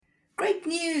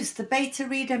Great news! The Beta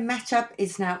Reader Matchup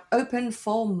is now open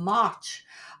for March.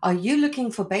 Are you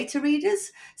looking for beta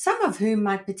readers, some of whom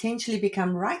might potentially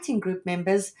become writing group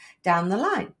members down the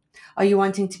line? Are you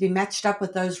wanting to be matched up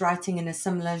with those writing in a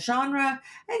similar genre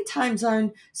and time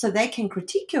zone so they can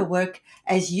critique your work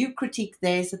as you critique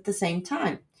theirs at the same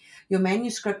time? Your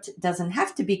manuscript doesn't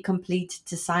have to be complete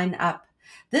to sign up.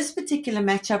 This particular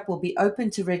matchup will be open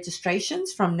to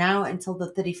registrations from now until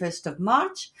the 31st of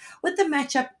March, with the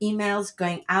matchup emails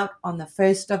going out on the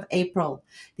 1st of April.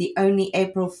 The only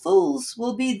April Fools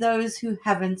will be those who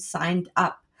haven't signed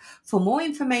up. For more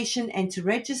information and to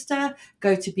register,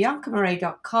 go to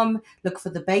biancamarais.com, look for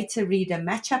the Beta Reader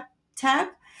Matchup tab,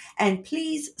 and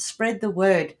please spread the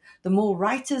word. The more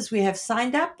writers we have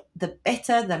signed up, the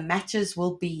better the matches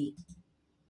will be.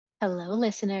 Hello,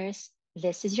 listeners.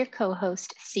 This is your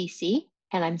co-host, Cece,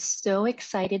 and I'm so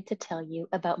excited to tell you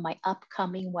about my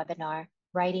upcoming webinar,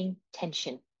 Writing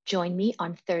Tension. Join me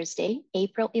on Thursday,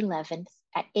 April 11th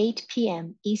at 8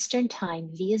 p.m. Eastern Time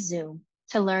via Zoom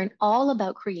to learn all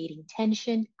about creating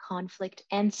tension, conflict,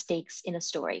 and stakes in a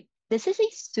story. This is a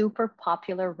super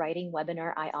popular writing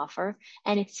webinar I offer,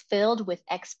 and it's filled with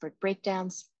expert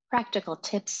breakdowns, practical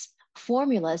tips,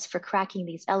 formulas for cracking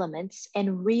these elements,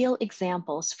 and real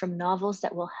examples from novels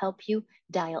that will help you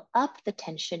dial up the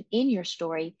tension in your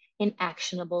story in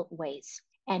actionable ways.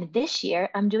 And this year,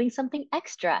 I'm doing something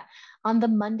extra. On the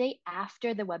Monday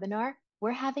after the webinar,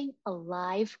 we're having a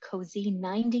live, cozy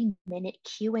 90-minute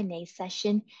Q&A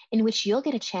session in which you'll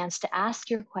get a chance to ask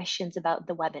your questions about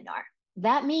the webinar.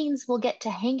 That means we'll get to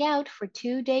hang out for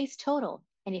 2 days total.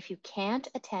 And if you can't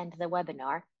attend the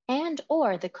webinar,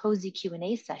 and/or the cozy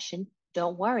Q&A session,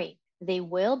 don't worry. They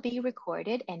will be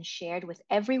recorded and shared with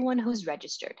everyone who's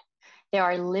registered. There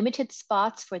are limited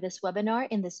spots for this webinar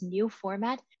in this new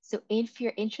format, so if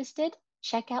you're interested,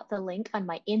 check out the link on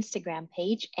my Instagram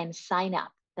page and sign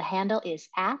up. The handle is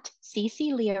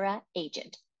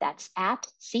 @CeCelyra_agent. That's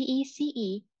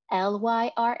 @CeCelyra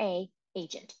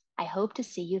agent. I hope to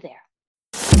see you there.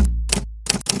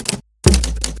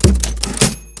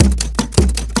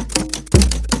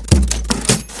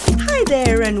 Hi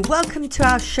there, and welcome to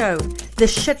our show, The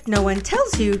Shit No One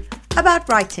Tells You About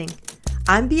Writing.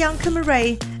 I'm Bianca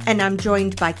Marais, and I'm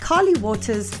joined by Carly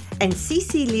Waters and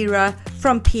Cece Lira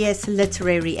from PS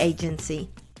Literary Agency.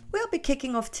 We'll be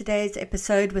kicking off today's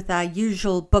episode with our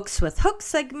usual Books with Hook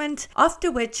segment,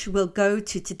 after which we'll go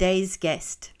to today's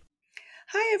guest.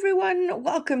 Hi everyone,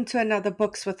 welcome to another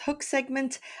Books with Hook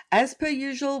segment. As per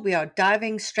usual, we are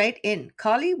diving straight in.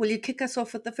 Carly, will you kick us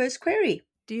off with the first query?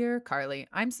 Dear Carly,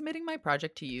 I'm submitting my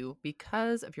project to you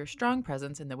because of your strong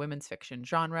presence in the women's fiction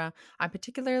genre. I'm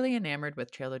particularly enamored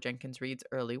with Taylor Jenkins Reid's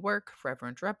early work, Forever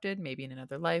Interrupted, Maybe in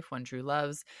Another Life, One True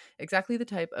Loves, exactly the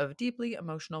type of deeply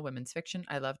emotional women's fiction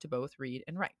I love to both read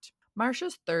and write.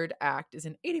 Marsha's third act is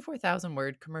an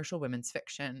 84,000-word commercial women's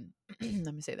fiction.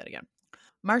 Let me say that again.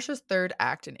 Marsha's third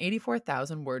act in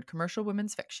 84,000-word commercial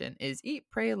women's fiction is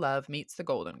Eat, Pray, Love meets the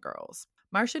Golden Girls.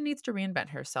 Marsha needs to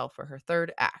reinvent herself for her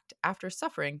third act after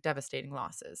suffering devastating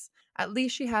losses. At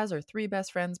least she has her 3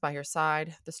 best friends by her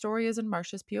side. The story is in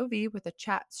Marsha's POV with a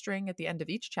chat string at the end of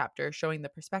each chapter showing the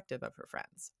perspective of her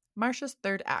friends. Marsha's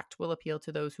third act will appeal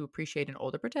to those who appreciate an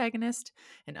older protagonist,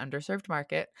 an underserved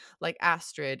market, like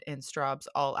Astrid in Straub's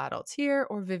All Adults Here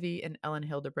or Vivi in Ellen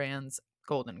Hildebrand's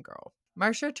Golden Girl.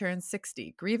 Marsha turns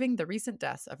 60, grieving the recent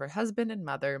deaths of her husband and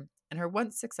mother and her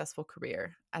once successful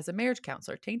career as a marriage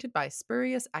counselor tainted by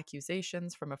spurious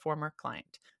accusations from a former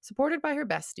client. Supported by her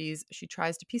besties, she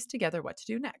tries to piece together what to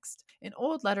do next. An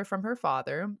old letter from her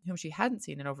father, whom she hadn't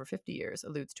seen in over 50 years,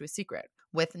 alludes to a secret.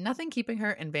 With nothing keeping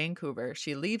her in Vancouver,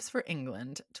 she leaves for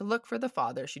England to look for the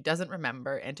father she doesn't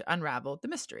remember and to unravel the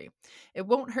mystery. It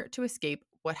won't hurt to escape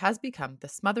what has become the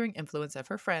smothering influence of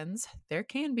her friends. There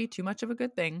can be too much of a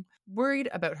good thing. Worried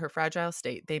about her fragile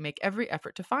state, they make every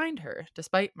effort to find her,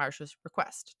 despite Marsha's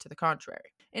request to the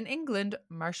contrary. In England,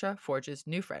 Marsha forges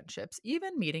new friendships,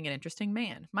 even meeting an interesting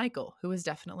man, Michael, who is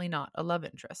definitely not a love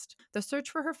interest. The search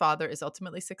for her father is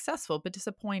ultimately successful but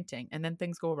disappointing, and then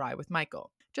things go awry with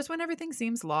Michael. Just when everything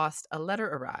seems lost, a letter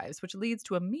arrives, which leads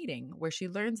to a meeting where she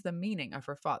learns the meaning of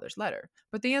her father's letter.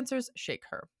 But the answers shake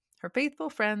her. Her faithful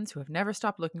friends who have never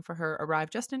stopped looking for her arrive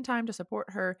just in time to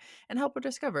support her and help her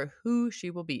discover who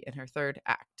she will be in her third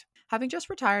act. Having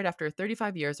just retired after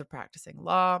 35 years of practicing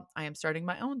law, I am starting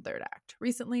my own third act.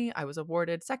 Recently, I was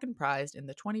awarded second prize in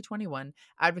the 2021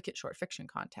 Advocate Short Fiction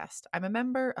Contest. I'm a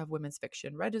member of Women's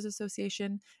Fiction Writers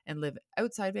Association and live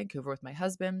outside Vancouver with my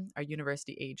husband, our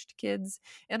university-aged kids,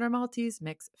 and our Maltese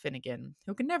mix Finnegan,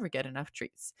 who can never get enough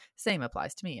treats. Same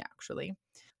applies to me, actually.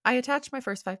 I attached my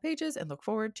first 5 pages and look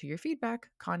forward to your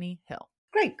feedback, Connie Hill.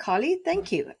 Great, Carly.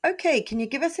 Thank you. Okay, can you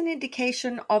give us an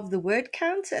indication of the word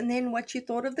count and then what you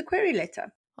thought of the query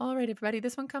letter? All right, everybody,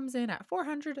 this one comes in at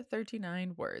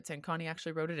 439 words, and Connie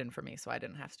actually wrote it in for me, so I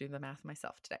didn't have to do the math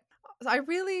myself today. So I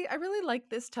really like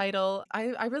this title.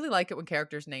 I really like it when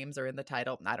characters' names are in the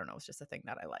title. I don't know, it's just a thing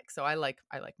that I like. So I like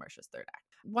Marcia's third act.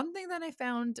 One thing that I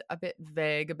found a bit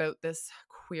vague about this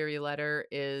query letter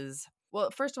is,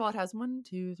 well, first of all, it has 1,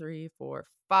 2, 3, 4,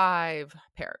 5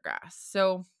 paragraphs.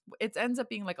 So it ends up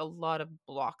being like a lot of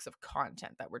blocks of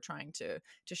content that we're trying to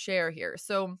share here.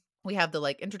 So we have the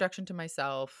like introduction to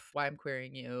myself, why I'm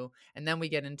querying you, and then we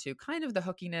get into kind of the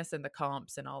hookiness and the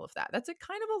comps and all of that. That's a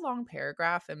kind of a long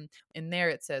paragraph, and in there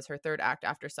it says her third act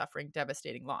after suffering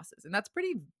devastating losses, and that's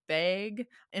pretty vague.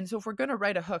 And so if we're going to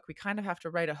write a hook, we kind of have to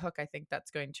write a hook, I think,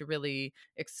 that's going to really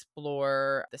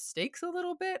explore the stakes a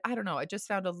little bit. I don't know, I just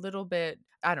found a little bit,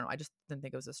 I don't know, I just didn't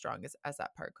think it was as strong as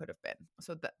that part could have been.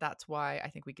 So that's why I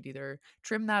think we could either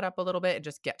trim that up a little bit and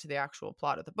just get to the actual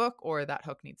plot of the book, or that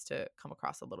hook needs to come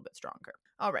across a little bit stronger.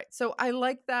 All right, so I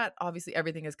like that obviously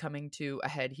everything is coming to a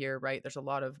head here, right? There's a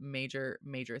lot of major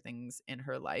things in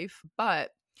her life,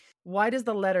 but why does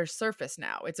the letter surface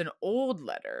now? It's an old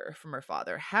letter from her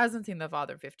father, hasn't seen the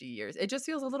father in 50 years. It just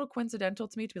feels a little coincidental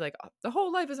to me to be like, oh, the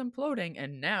whole life is imploding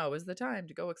and now is the time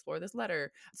to go explore this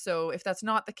letter. So if that's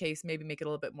not the case, maybe make it a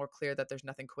little bit more clear that there's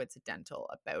nothing coincidental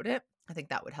about it. I think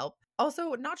that would help.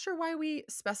 Also, not sure why we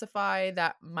specify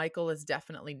that Michael is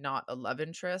definitely not a love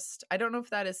interest. I don't know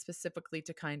if that is specifically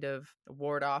to kind of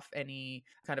ward off any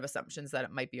kind of assumptions that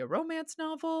it might be a romance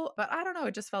novel, but I don't know.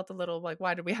 It just felt a little like,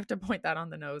 why did we have to point that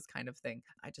on the nose kind of thing?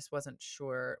 I just wasn't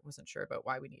sure about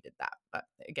why we needed that. But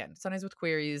again, sometimes with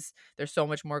queries, there's so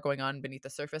much more going on beneath the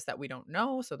surface that we don't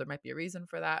know. So there might be a reason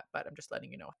for that, but I'm just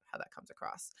letting you know how that comes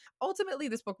across. Ultimately,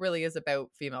 this book really is about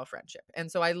female friendship. And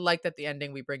so I like that the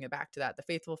ending, we bring it back to that. The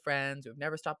faithful friends who've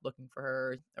never stopped looking for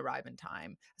her arrive in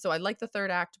time. So I like the third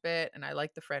act bit and I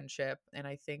like the friendship. And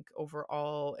I think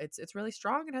overall it's really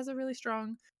strong. It has a really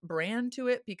strong brand to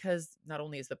it because not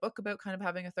only is the book about kind of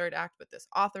having a third act, but this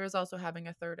author is also having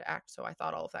a third act. So I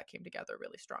thought all of that came together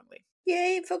really strongly.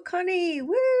 Yay for Connie.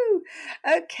 Woo!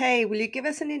 Okay, will you give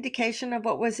us an indication of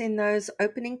what was in those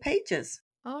opening pages?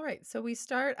 All right, so we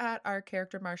start at our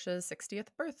character Marcia's 60th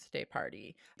birthday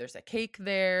party. There's a cake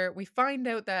there. We find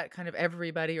out that kind of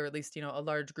everybody, or at least, a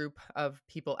large group of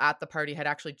people at the party had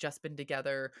actually just been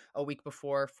together a week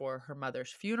before for her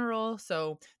mother's funeral.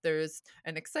 So there's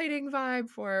an exciting vibe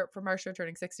for Marcia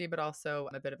turning 60, but also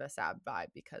a bit of a sad vibe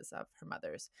because of her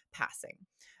mother's passing.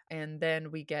 And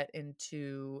then we get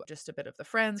into just a bit of the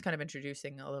friends, kind of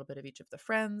introducing a little bit of each of the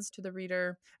friends to the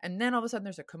reader. And then all of a sudden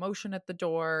there's a commotion at the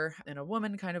door and a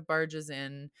woman kind of barges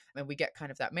in. And we get kind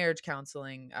of that marriage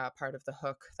counseling part of the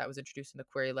hook that was introduced in the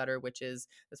query letter, which is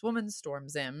this woman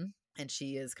storms in. And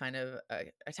she is kind of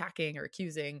attacking or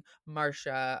accusing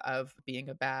Marcia of being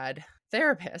a bad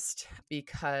therapist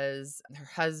because her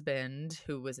husband,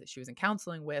 she was in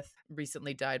counseling with,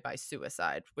 recently died by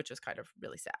suicide, which is kind of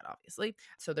really sad, obviously.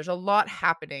 So there's a lot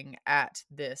happening at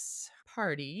this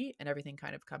party and everything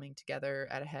kind of coming together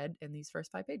at a head in these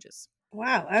first 5 pages.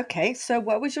 Wow. Okay. So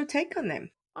what was your take on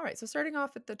them? All right, so starting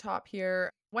off at the top here,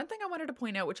 one thing I wanted to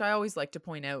point out, which I always like to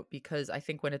point out because I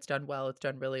think when it's done well, it's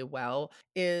done really well,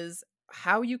 is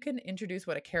how you can introduce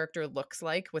what a character looks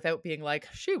like without being like,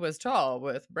 she was tall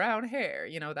with brown hair,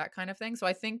 that kind of thing. So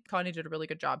I think Connie did a really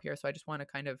good job here. So I just want to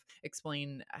kind of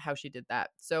explain how she did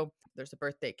that. So there's a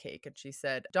birthday cake, and she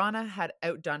said, Donna had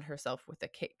outdone herself with a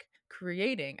cake,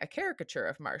 creating a caricature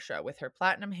of Marcia with her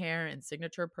platinum hair and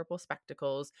signature purple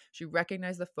spectacles. She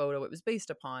recognized the photo it was based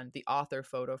upon, the author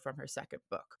photo from her second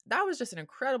book. That was just an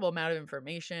incredible amount of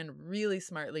information, really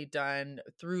smartly done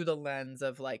through the lens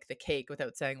of like the cake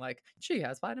without saying like, she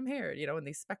has platinum hair, and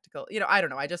these spectacles, I don't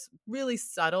know. I just really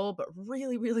subtle, but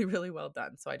really, really, really well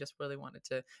done. So I just really wanted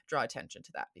to draw attention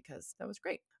to that because that was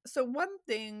great. So one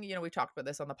thing, we talked about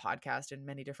this on the podcast in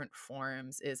many different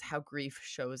forums, is how grief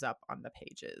shows up on the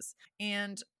pages.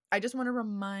 And I just want to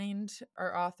remind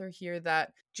our author here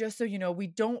that just so you know, we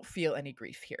don't feel any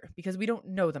grief here because we don't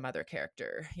know the mother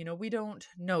character. We don't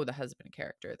know the husband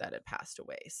character that had passed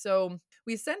away. So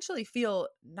we essentially feel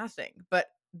nothing but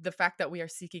the fact that we are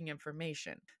seeking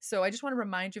information. So I just want to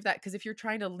remind you of that, because if you're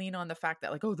trying to lean on the fact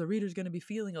that like, oh, the reader's going to be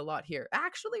feeling a lot here,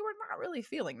 actually, we're not really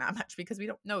feeling that much because we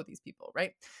don't know these people,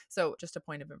 right? So just a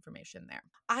point of information there.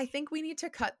 I think we need to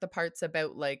cut the parts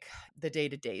about like the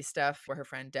day-to-day stuff where her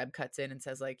friend Deb cuts in and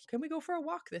says like, can we go for a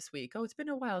walk this week? Oh, it's been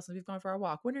a while since we've gone for our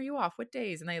walk. When are you off? What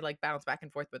days? And they like bounce back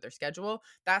and forth with their schedule.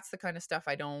 That's the kind of stuff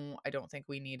I don't think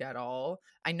we need at all.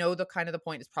 I know the kind of the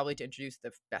point is probably to introduce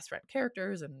the best friend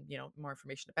characters and, more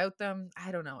information information about them.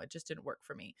 I don't know. It just didn't work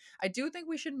for me. I do think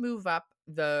we should move up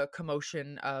the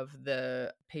commotion of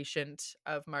the patient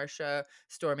of Marcia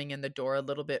storming in the door a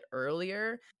little bit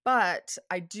earlier, but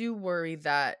I do worry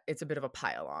that it's a bit of a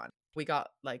pile on. We got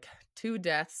like 2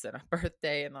 deaths and a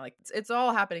birthday, and like it's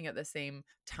all happening at the same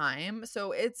time.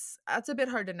 So that's a bit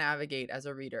hard to navigate as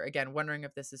a reader. Again, wondering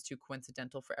if this is too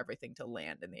coincidental for everything to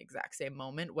land in the exact same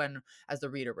moment when, as the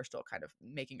reader, we're still kind of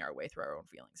making our way through our own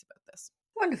feelings about this.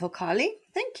 Wonderful, Carly.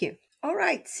 Thank you. All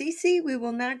right, Cece, we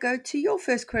will now go to your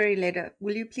first query letter.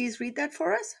 Will you please read that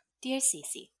for us? Dear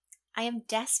Cece, I am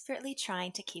desperately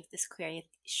trying to keep this query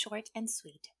short and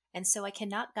sweet, and so I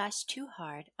cannot gush too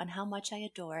hard on how much I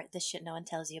adore the shit no one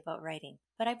tells you about writing.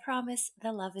 But I promise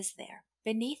the love is there.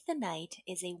 Beneath the Night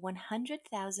is a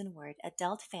 100,000-word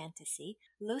adult fantasy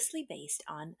loosely based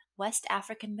on West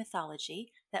African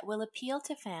mythology that will appeal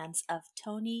to fans of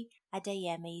Tony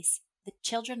Adeyemi's The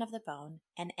Children of the Bone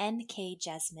and N.K.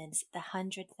 Jesmond's The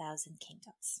 100,000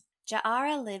 Kingdoms.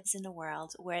 Ja'ara lives in a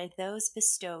world where those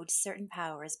bestowed certain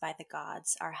powers by the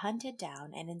gods are hunted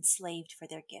down and enslaved for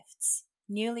their gifts.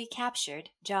 Newly captured,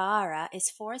 Ja'ara is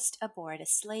forced aboard a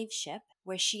slave ship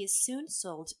where she is soon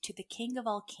sold to the King of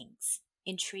all Kings.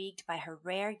 Intrigued by her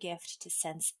rare gift to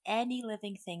sense any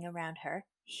living thing around her,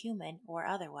 human or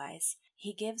otherwise,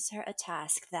 he gives her a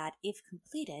task that, if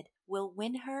completed, will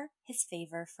win her his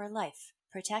favor for life,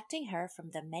 protecting her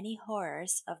from the many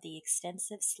horrors of the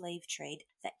extensive slave trade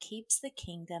that keeps the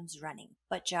kingdoms running.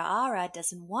 But Ja'ara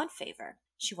doesn't want favor.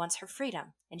 She wants her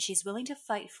freedom, and she's willing to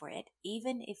fight for it,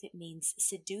 even if it means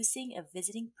seducing a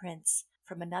visiting prince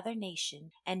from another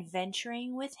nation and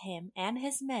venturing with him and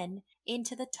his men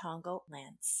into the Tongo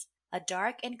lands, a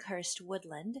dark and cursed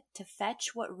woodland, to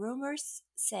fetch what rumors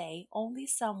say only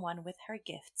someone with her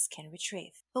gifts can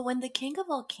retrieve. But when the King of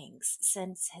all Kings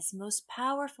sends his most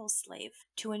powerful slave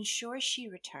to ensure she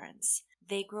returns,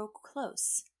 they grow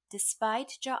close,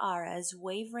 despite Ja'ara's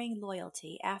wavering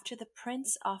loyalty after the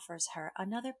prince offers her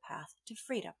another path to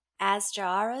freedom. As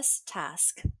Ja'ara's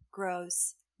task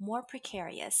grows more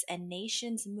precarious and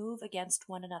nations move against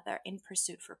one another in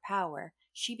pursuit for power,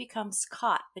 she becomes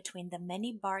caught between the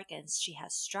many bargains she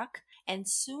has struck and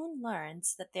soon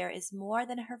learns that there is more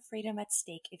than her freedom at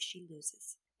stake if she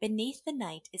loses. Beneath the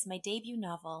Night is my debut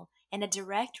novel and a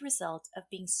direct result of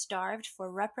being starved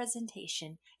for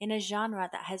representation in a genre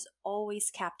that has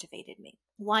always captivated me.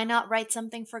 Why not write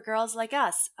something for girls like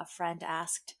us? A friend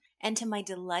asked. And to my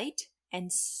delight,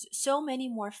 and so many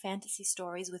more fantasy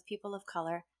stories with people of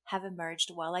color have emerged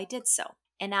while I did so,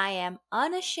 and I am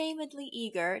unashamedly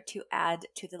eager to add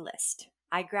to the list.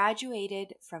 I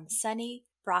graduated from SUNY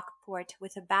Brockport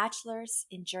with a bachelor's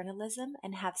in journalism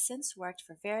and have since worked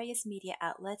for various media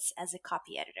outlets as a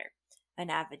copy editor. An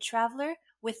avid traveler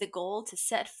with the goal to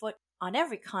set foot on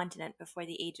every continent before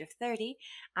the age of 30,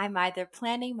 I'm either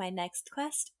planning my next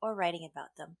quest or writing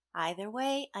about them. Either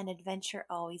way, an adventure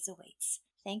always awaits.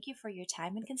 Thank you for your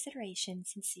time and consideration.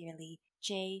 Sincerely,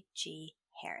 J.G.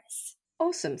 Harris.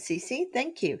 Awesome, Cece.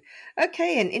 Thank you.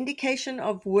 Okay, an indication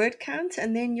of word count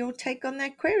and then your take on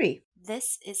that query.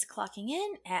 This is clocking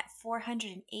in at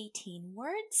 418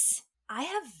 words. I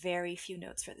have very few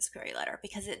notes for this query letter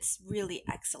because it's really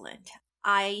excellent.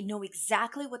 I know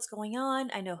exactly what's going on.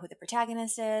 I know who the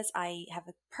protagonist is. I have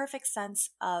a perfect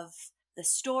sense of the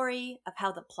story, of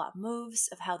how the plot moves,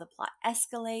 of how the plot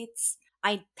escalates.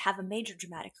 I have a major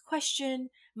dramatic question.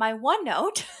 My one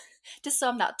note, just so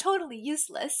I'm not totally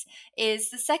useless, is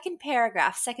the second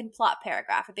plot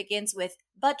paragraph. It begins with,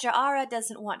 but Ja'ara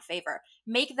doesn't want favor.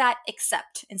 Make that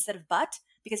except instead of but,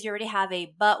 because you already have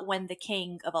a but when the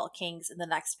King of all Kings in the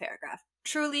next paragraph.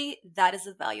 Truly, that is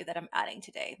the value that I'm adding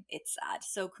today. It's sad.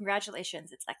 So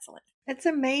congratulations. It's excellent. It's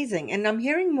amazing. And I'm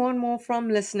hearing more and more from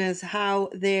listeners how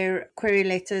their query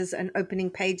letters and opening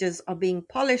pages are being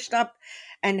polished up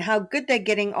and how good they're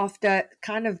getting after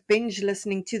kind of binge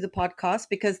listening to the podcast,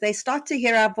 because they start to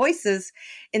hear our voices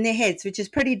in their heads, which is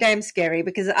pretty damn scary,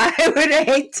 because I would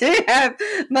hate to have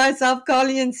myself,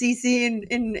 Carly and Cece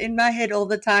in my head all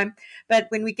the time. But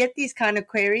when we get these kind of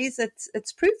queries,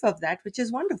 it's proof of that, which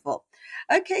is wonderful.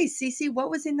 Okay, Cece, what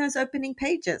was in those opening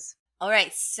pages? All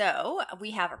right, so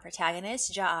we have our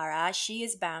protagonist, Ja'ara. She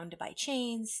is bound by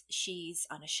chains. She's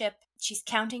on a ship. She's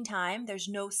counting time. There's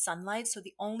no sunlight, so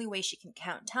the only way she can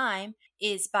count time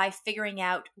is by figuring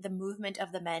out the movement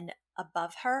of the men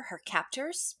above her, her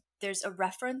captors. There's a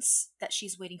reference that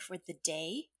she's waiting for the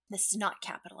day. This is not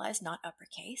capitalized, not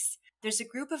uppercase. There's a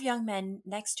group of young men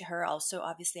next to her. Also,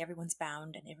 obviously, everyone's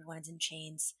bound and everyone's in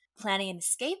chains. Planning an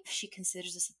escape. She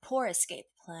considers this a poor escape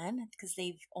plan because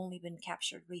they've only been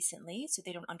captured recently, so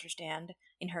they don't understand,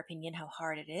 in her opinion, how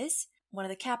hard it is. one of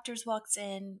the captors walks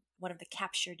in, one of the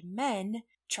captured men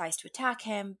tries to attack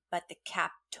him, but the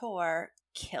captor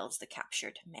kills the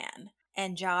captured man.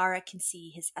 And Ja'ara can see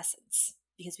his essence,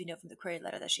 because we know from the query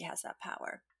letter that she has that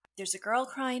power. There's a girl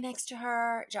crying next to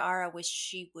her. Ja'ara wished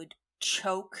she would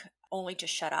choke only to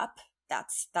shut up.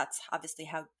 That's obviously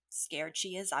how scared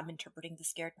she is. I'm interpreting the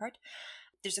scared part.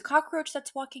 There's a cockroach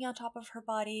that's walking on top of her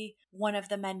body. One of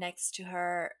the men next to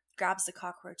her grabs the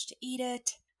cockroach to eat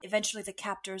it. Eventually the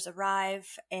captors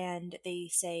arrive and they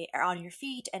say, "Are on your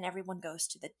feet," and everyone goes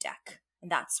to the deck.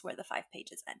 And that's where the 5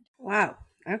 pages end. Wow.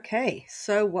 Okay.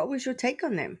 So what was your take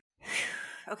on them?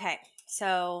 Okay.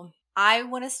 So I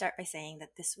want to start by saying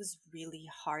that this was really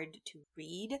hard to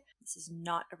read. This is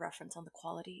not a reference on the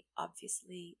quality.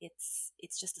 Obviously, it's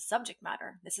just a subject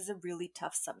matter. This is a really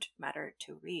tough subject matter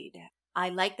to read. I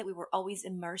like that we were always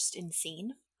immersed in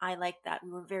scene. I like that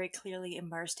we were very clearly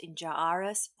immersed in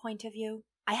Ja'ara's point of view.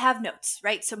 I have notes,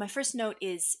 right? So my first note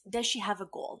is, does she have a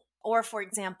goal? Or, for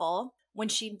example, when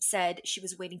she said she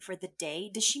was waiting for the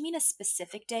day, does she mean a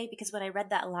specific day? Because when I read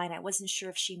that line, I wasn't sure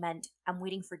if she meant I'm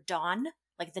waiting for dawn,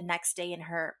 like the next day in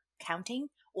her counting,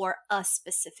 or a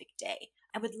specific day.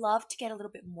 I would love to get a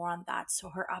little bit more on that so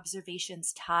her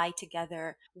observations tie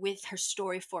together with her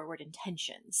story forward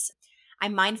intentions.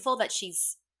 I'm mindful that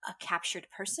she's a captured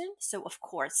person, so of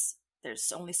course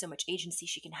there's only so much agency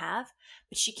she can have,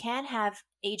 but she can have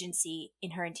agency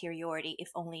in her interiority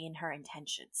if only in her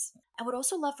intentions. I would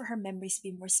also love for her memories to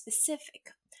be more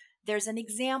specific. There's an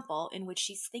example in which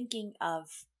she's thinking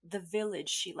of the village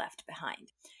she left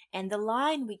behind. And the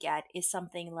line we get is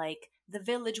something like, the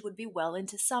village would be well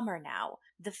into summer now,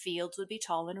 the fields would be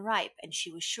tall and ripe, and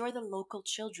she was sure the local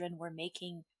children were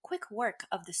making quick work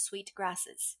of the sweet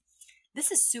grasses. This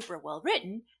is super well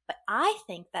written, but I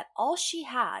think that all she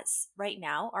has right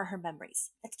now are her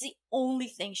memories. That's the only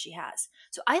thing she has.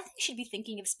 So I think she'd be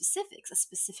thinking of specifics, a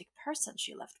specific person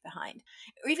she left behind.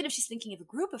 Or even if she's thinking of a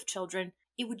group of children,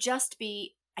 it would just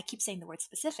be, I keep saying the word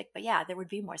specific, but yeah, there would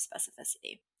be more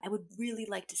specificity. I would really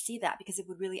like to see that because it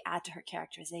would really add to her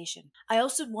characterization. I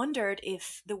also wondered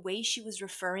if the way she was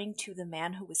referring to the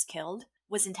man who was killed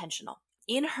was intentional.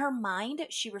 In her mind,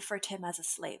 she referred to him as a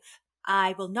slave.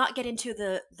 I will not get into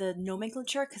the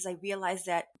nomenclature because I realize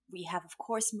that we have, of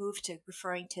course, moved to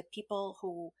referring to people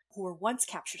who were once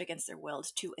captured against their will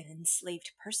to an enslaved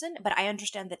person. But I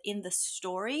understand that in the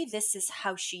story, this is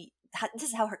how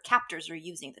her captors are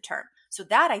using the term. So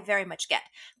that I very much get.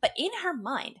 But in her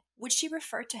mind, would she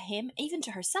refer to him, even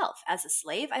to herself, as a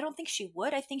slave? I don't think she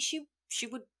would. I think she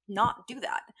would not do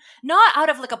that. Not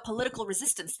out of like a political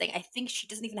resistance thing. I think she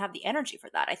doesn't even have the energy for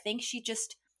that. I think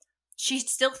she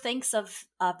still thinks of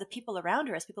the people around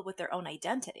her as people with their own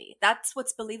identity. That's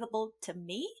what's believable to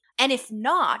me. And if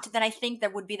not, then I think there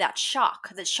would be that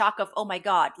shock of, oh my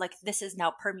God, like this has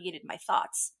now permeated my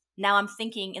thoughts. Now I'm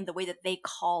thinking in the way that they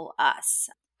call us.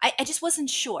 I just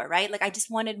wasn't sure, right? Like I just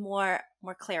wanted more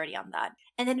clarity on that.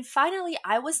 And then finally,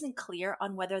 I wasn't clear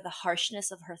on whether the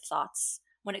harshness of her thoughts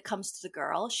when it comes to the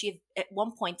girl, she at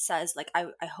one point says, like,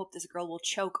 I hope this girl will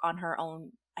choke on her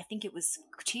own, I think it was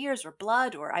tears or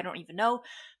blood, or I don't even know,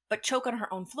 but choke on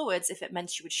her own fluids if it meant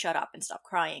she would shut up and stop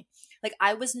crying. Like,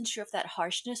 I wasn't sure if that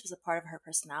harshness was a part of her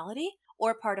personality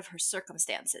or a part of her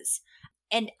circumstances.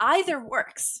 And either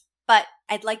works, but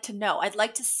I'd like to know. I'd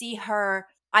like to see her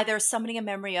either summoning a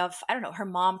memory of, I don't know, her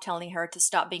mom telling her to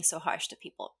stop being so harsh to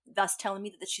people, thus telling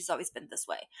me that she's always been this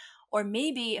way. Or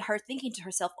maybe her thinking to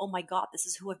herself, oh my God, this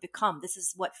is who I've become. This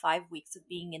is what 5 weeks of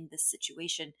being in this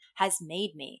situation has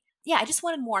made me. Yeah, I just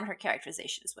wanted more on her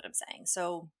characterization is what I'm saying.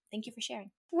 So thank you for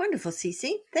sharing. Wonderful,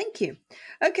 Cece. Thank you.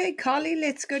 Okay, Carly,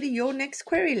 let's go to your next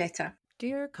query letter.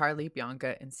 Dear Carly,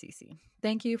 Bianca, and Cece,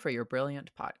 thank you for your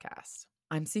brilliant podcast.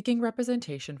 I'm seeking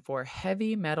representation for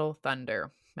Heavy Metal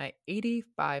Thunder, my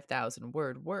 85,000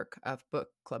 word work of book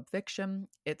club fiction.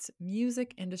 Its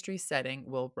music industry setting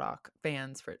will rock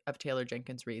fans of Taylor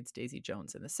Jenkins Reid's Daisy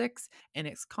Jones and the Six, and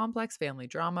its complex family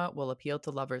drama will appeal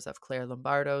to lovers of Claire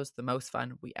Lombardo's The Most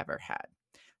Fun We Ever Had.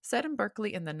 Set in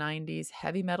Berkeley in the 90s,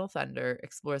 Heavy Metal Thunder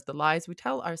explores the lies we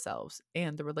tell ourselves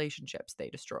and the relationships they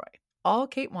destroy. All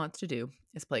Kate wants to do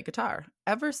is play guitar,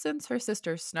 ever since her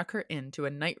sister snuck her into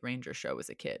a Night Ranger show as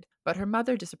a kid. But her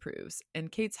mother disapproves,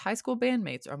 and Kate's high school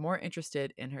bandmates are more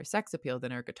interested in her sex appeal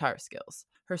than her guitar skills.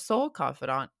 Her sole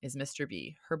confidant is Mr.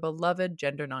 B, her beloved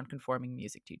gender nonconforming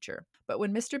music teacher. But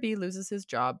when Mr. B loses his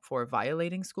job for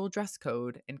violating school dress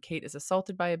code and Kate is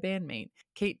assaulted by a bandmate,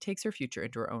 Kate takes her future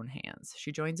into her own hands.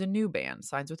 She joins a new band,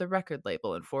 signs with a record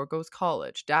label, and forgoes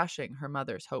college, dashing her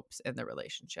mother's hopes in the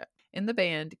relationship. In the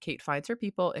band, Kate finds her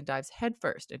people and dives headfirst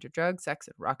first into drugs, sex,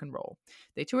 and rock and roll.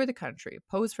 They tour the country,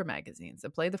 pose for magazines,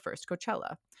 and play the first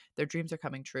Coachella. Their dreams are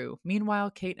coming true.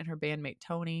 Meanwhile, Kate and her bandmate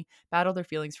Tony battle their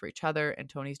feelings for each other and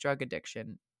Tony's drug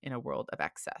addiction in a world of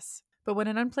excess. But when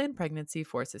an unplanned pregnancy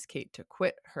forces Kate to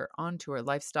quit her on-tour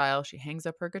lifestyle, she hangs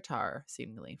up her guitar,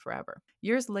 seemingly forever.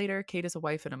 Years later, Kate is a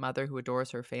wife and a mother who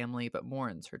adores her family but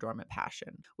mourns her dormant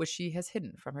passion, which she has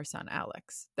hidden from her son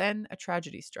Alex. Then a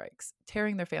tragedy strikes,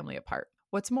 tearing their family apart.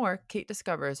 What's more, Kate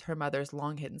discovers her mother's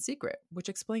long-hidden secret, which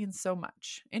explains so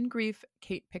much. In grief,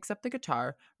 Kate picks up the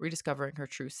guitar, rediscovering her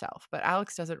true self, but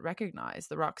Alex doesn't recognize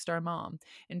the rock star mom.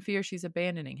 In fear, she's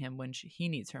abandoning him when he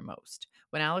needs her most.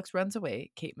 When Alex runs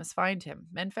away, Kate must find him,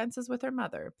 mend fences with her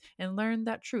mother, and learn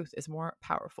that truth is more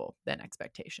powerful than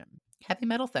expectation. Heavy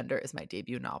Metal Thunder is my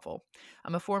debut novel.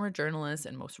 I'm a former journalist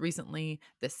and most recently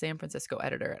the San Francisco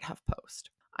editor at HuffPost.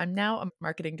 I'm now a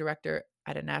marketing director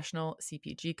at a national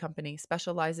CPG company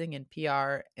specializing in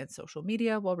PR and social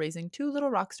media while raising two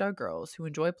little rock star girls who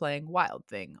enjoy playing Wild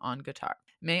Thing on guitar.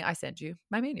 May I send you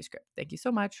my manuscript? Thank you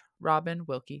so much, Robin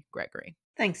Wilkie Gregory.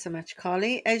 Thanks so much,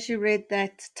 Carly. As you read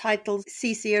that title,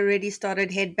 Cece already started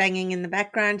headbanging in the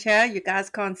background here. You guys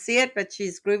can't see it, but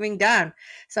she's grooving down.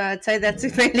 So I'd say that's a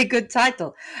really good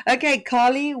title. Okay,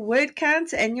 Carly, word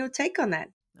count and your take on that.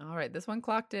 All right, this one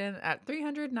clocked in at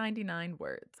 399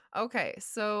 words. Okay,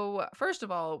 so first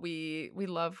of all, we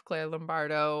love Claire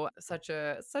Lombardo. Such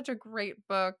a great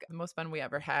book, the most fun we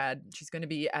ever had. She's going to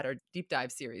be at our deep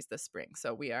dive series this spring,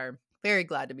 so we are very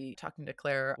glad to be talking to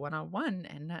Claire one-on-one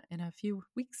in a few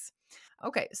weeks.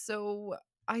 Okay, so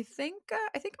I think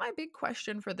my big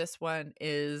question for this one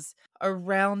is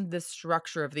around the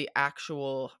structure of the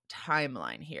actual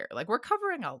timeline here. Like, we're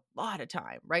covering a lot of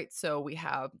time, right? So we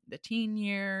have the teen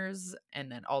years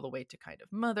and then all the way to kind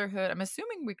of motherhood. I'm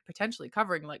assuming we're potentially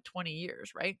covering like 20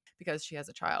 years, right? Because she has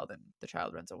a child and the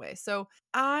child runs away. So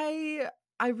I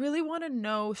really want to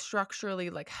know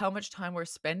structurally, like, how much time we're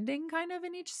spending kind of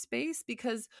in each space,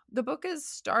 because the book is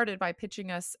started by pitching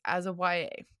us as a YA.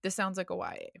 This sounds like a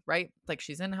YA, right? Like,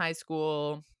 she's in high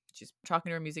school. She's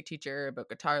talking to her music teacher about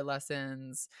guitar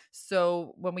lessons.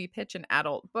 So when we pitch an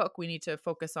adult book, we need to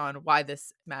focus on why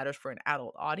this matters for an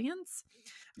adult audience.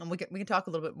 And we can talk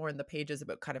a little bit more in the pages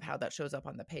about kind of how that shows up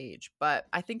on the page. But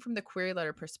I think from the query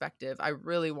letter perspective, I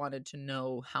really wanted to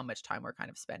know how much time we're kind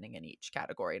of spending in each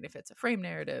category. And if it's a frame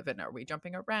narrative, and are we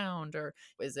jumping around, or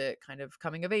is it kind of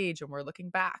coming of age and we're looking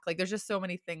back? Like, there's just so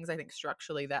many things, I think,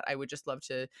 structurally that I would just love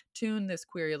to tune this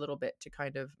query a little bit to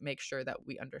kind of make sure that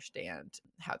we understand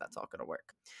how that's all going to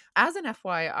work. As an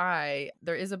FYI,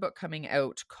 there is a book coming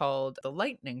out called The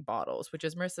Lightning Bottles, which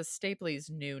is Marissa Stapley's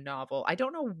new novel. I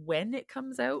don't know when it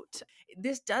comes out.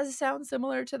 This does sound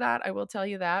similar to that. I will tell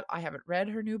you that. I haven't read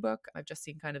her new book. I've just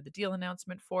seen kind of the deal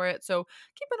announcement for it. So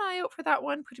keep an eye out for that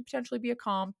one. Could potentially be a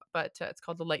comp, but it's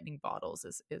called The Lightning Bottles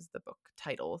is the book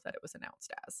title that it was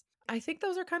announced as. I think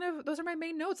those are my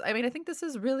main notes. I mean, I think this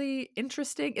is really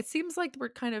interesting. It seems like we're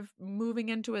kind of moving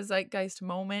into a zeitgeist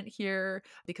moment here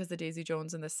because the Daisy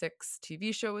Jones and the Six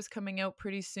TV show is coming out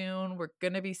pretty soon. We're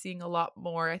going to be seeing a lot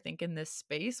more, I think, in this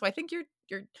space. So I think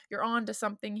you're on to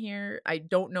something here. I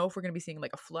don't know if we're going to be seeing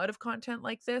like a flood of content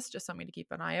like this, just something to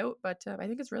keep an eye out, but I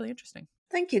think it's really interesting.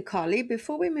 Thank you, Carly.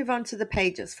 Before we move on to the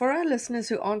pages, for our listeners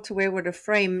who aren't aware what a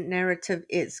frame narrative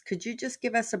is, could you just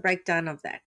give us a breakdown of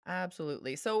that?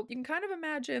 Absolutely. So you can kind of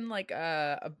imagine like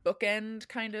a bookend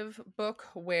kind of book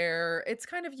where it's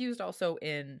kind of used also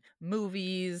in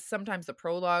movies. Sometimes the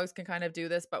prologues can kind of do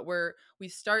this, but we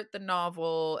start the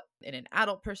novel in an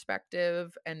adult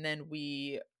perspective and then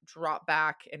we drop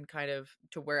back and kind of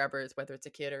to wherever it's, whether it's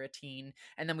a kid or a teen,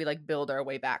 and then we like build our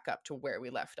way back up to where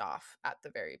we left off at the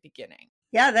very beginning.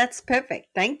 Yeah, that's perfect.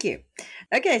 Thank you.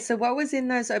 Okay, so what was in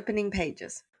those opening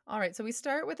pages? All right, so we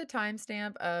start with a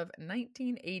timestamp of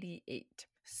 1988.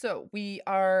 So we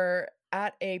are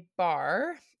at a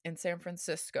bar in San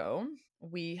Francisco.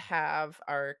 We have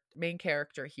our main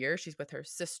character here. She's with her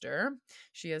sister.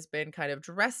 She has been kind of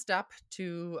dressed up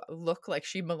to look like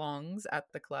she belongs at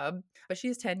the club, but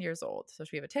she's 10 years old. So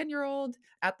we have a 10-year-old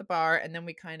at the bar, and then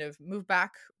we kind of move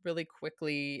back really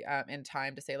quickly in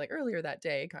time to say like earlier that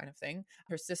day kind of thing.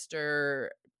 Her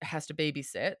sister has to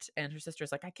babysit, and her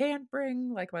sister's like, I can't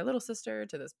bring like my little sister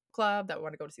to this club that we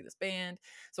want to go to see this band.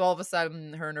 So all of a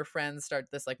sudden her and her friends start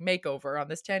this like makeover on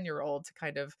this 10-year-old to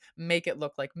kind of make it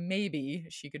look like maybe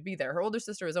she could be there. Her older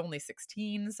sister is only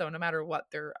 16, so no matter what,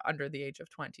 they're under the age of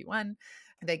 21.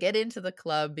 They get into the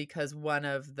club because one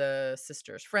of the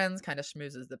sister's friends kind of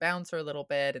schmoozes the bouncer a little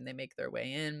bit, and they make their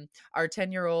way in. Our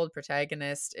 10-year-old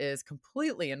protagonist is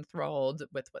completely enthralled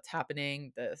with what's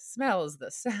happening, the smells,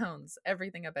 the sounds,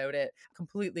 everything about it,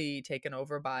 completely taken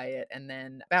over by it. And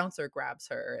then bouncer grabs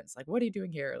her and it's like, what are you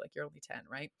doing here? Like, you're only 10,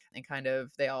 right? And kind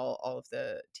of all of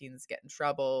the teens get in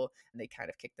trouble and they kind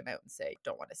of kick them out and say,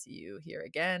 don't want to see you here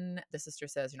again. The sister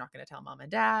says, you're not going to tell mom and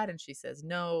dad. And she says,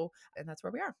 no. And that's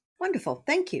where we are. Wonderful.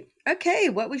 Thank you. Okay.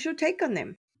 What was your take on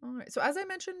them? All right. So as I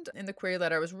mentioned in the query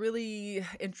letter, I was really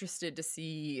interested to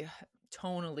see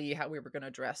tonally how we were going to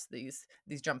address these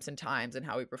jumps in times and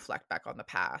how we reflect back on the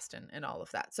past and all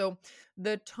of that. So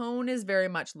the tone is very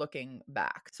much looking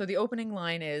back. So the opening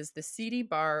line is, the seedy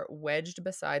bar wedged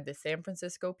beside the San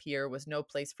Francisco pier was no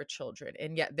place for children.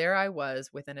 And yet there I was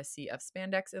within a sea of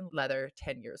spandex and leather,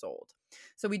 10 years old.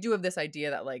 So we do have this idea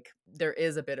that like there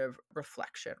is a bit of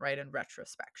reflection, right? And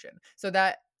retrospection. So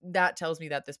that tells me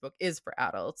that this book is for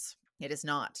adults. It is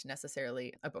not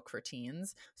necessarily a book for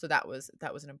teens. So that was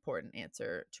an important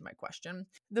answer to my question.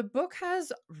 The book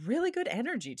has really good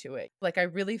energy to it. Like, I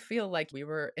really feel like we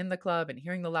were in the club and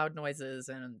hearing the loud noises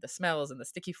and the smells and the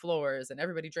sticky floors and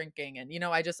everybody drinking. And,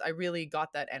 I really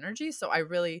got that energy. So I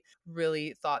really,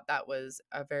 really thought that was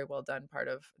a very well done part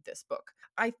of this book.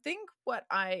 I think what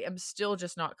I am still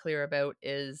just not clear about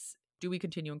is, do we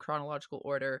continue in chronological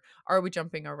order? Are we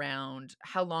jumping around?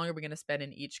 How long are we going to spend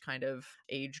in each kind of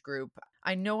age group?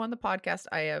 I know on the podcast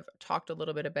I have talked a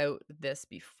little bit about this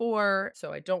before,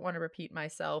 so I don't want to repeat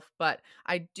myself, but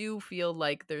I do feel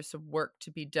like there's some work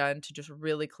to be done to just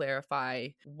really clarify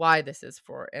why this is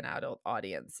for an adult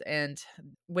audience. And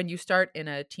when you start in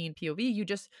a teen POV,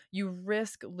 you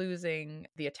risk losing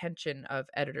the attention of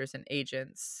editors and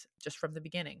agents just from the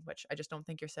beginning, which I just don't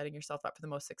think you're setting yourself up for the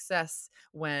most success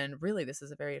when really this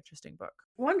is a very interesting book.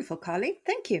 Wonderful, Carly.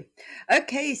 Thank you.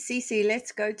 Okay, Cece,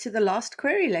 let's go to the last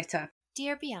query letter.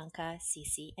 Dear Bianca,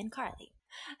 Cece, and Carly,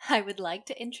 I would like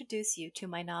to introduce you to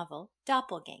my novel,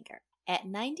 Doppelganger. At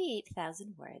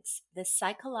 98,000 words, this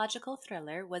psychological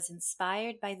thriller was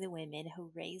inspired by the women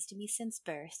who raised me since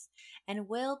birth and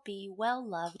will be well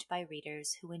loved by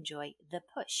readers who enjoy The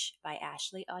Push by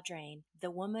Ashley Audrain,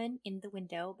 The Woman in the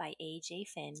Window by A.J.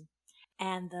 Finn,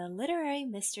 and the literary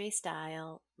mystery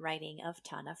style writing of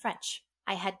Tana French.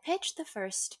 I had pitched the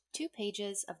first 2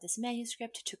 pages of this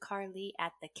manuscript to Carly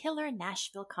at the Killer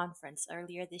Nashville conference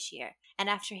earlier this year, and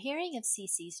after hearing of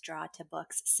Cece's draw to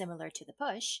books similar to The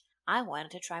Push, I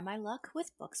wanted to try my luck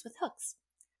with books with hooks.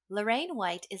 Lorraine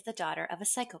White is the daughter of a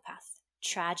psychopath.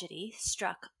 Tragedy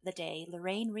struck the day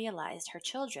Lorraine realized her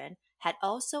children had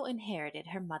also inherited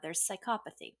her mother's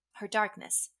psychopathy, her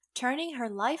darkness, turning her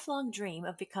lifelong dream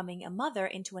of becoming a mother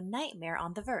into a nightmare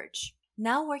on the verge.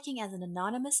 Now working as an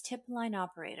anonymous tip line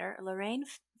operator, Lorraine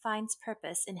finds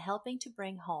purpose in helping to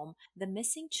bring home the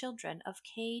missing children of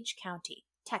Cage County,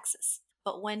 Texas.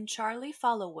 But when Charlie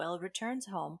Followill returns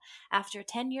home after a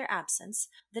 10-year absence,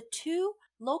 the 2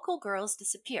 local girls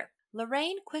disappear.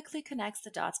 Lorraine quickly connects the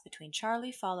dots between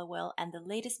Charlie Followill and the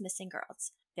latest missing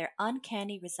girls, their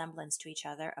uncanny resemblance to each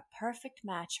other a perfect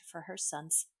match for her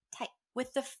son's type.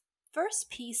 With the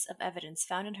first piece of evidence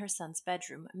found in her son's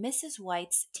bedroom, Mrs.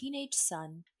 White's teenage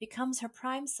son becomes her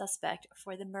prime suspect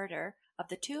for the murder of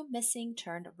the 2 missing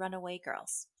turned runaway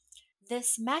girls.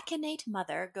 This machinate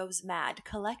mother goes mad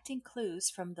collecting clues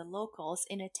from the locals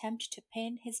in attempt to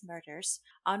pin his murders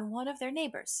on one of their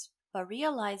neighbors, but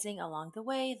realizing along the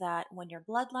way that when your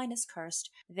bloodline is cursed,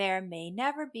 there may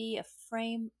never be a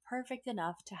frame perfect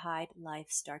enough to hide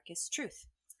life's darkest truth.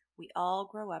 We all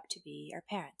grow up to be our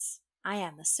parents. I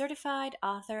am a certified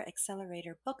author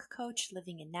accelerator book coach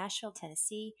living in Nashville,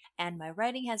 Tennessee, and my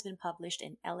writing has been published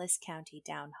in Ellis County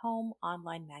Down Home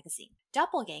online magazine.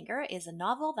 Doppelganger is a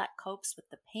novel that copes with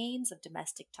the pains of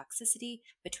domestic toxicity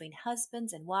between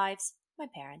husbands and wives, my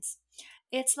parents,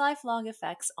 its lifelong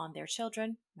effects on their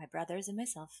children, my brothers and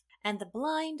myself, and the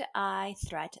blind eye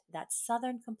threat that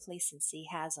Southern complacency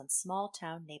has on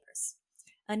small-town neighbors.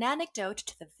 An anecdote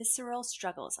to the visceral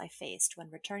struggles I faced when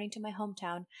returning to my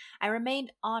hometown, I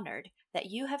remained honored that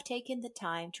you have taken the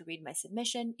time to read my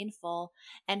submission in full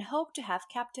and hope to have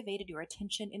captivated your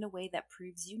attention in a way that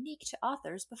proves unique to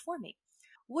authors before me.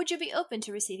 Would you be open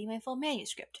to receiving my full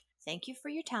manuscript? Thank you for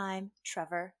your time,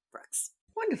 Trevor Brooks.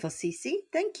 Wonderful, Cece.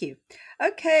 Thank you.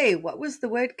 Okay, what was the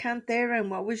word count there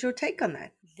and what was your take on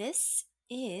that? This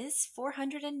is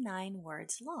 409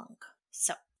 words long.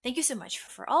 So, thank you so much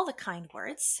for all the kind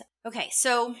words. Okay,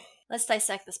 so let's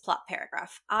dissect this plot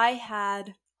paragraph. I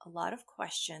had a lot of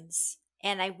questions,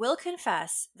 and I will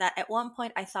confess that at one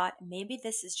point I thought maybe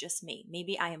this is just me.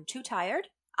 Maybe I am too tired.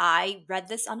 I read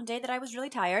this on a day that I was really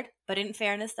tired, but in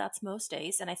fairness, that's most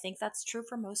days, and I think that's true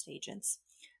for most agents.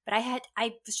 But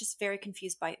I was just very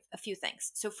confused by a few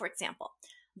things. So, for example,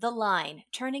 The line,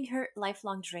 turning her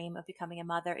lifelong dream of becoming a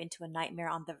mother into a nightmare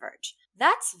on the verge.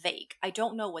 That's vague. I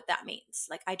don't know what that means.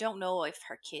 Like, I don't know if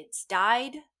her kids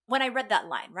died. When I read that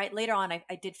line, right? Later on, I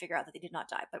did figure out that they did not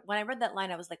die. But when I read that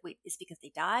line, I was like, wait, is it because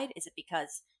they died? Is it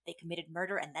because they committed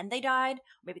murder and then they died?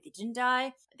 Or maybe they didn't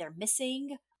die. They're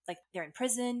missing. Like, they're in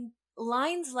prison.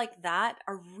 Lines like that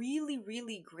are really,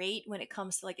 really great when it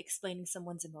comes to like explaining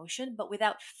someone's emotion, but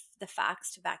without the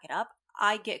facts to back it up,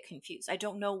 I get confused. I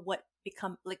don't know what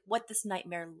this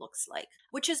nightmare looks like,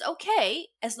 which is okay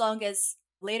as long as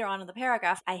later on in the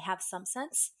paragraph I have some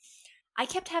sense. I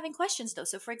kept having questions though.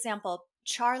 So for example,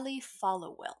 Charlie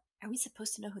Followill. Are we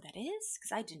supposed to know who that is?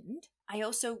 Because I didn't. I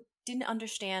also didn't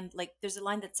understand, like, there's a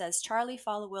line that says Charlie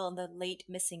Followill and the late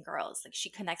missing girls. Like,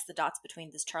 she connects the dots between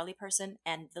this Charlie person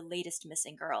and the latest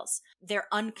missing girls. Their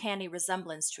uncanny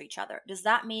resemblance to each other. Does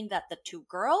that mean that the two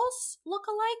girls look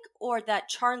alike, or that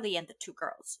Charlie and the two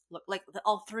girls look like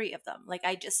all three of them? Like,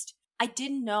 I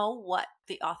didn't know what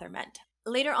the author meant.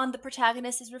 Later on, the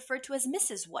protagonist is referred to as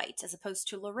Mrs. White as opposed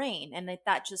to Lorraine, and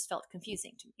that just felt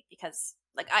confusing to me because,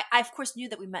 like, I of course knew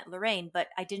that we meant Lorraine, but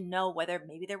I didn't know whether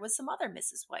maybe there was some other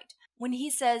Mrs. White. When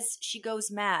he says she goes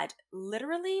mad,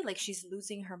 literally, like she's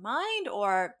losing her mind,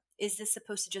 or is this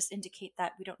supposed to just indicate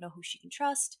that we don't know who she can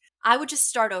trust? I would just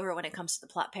start over when it comes to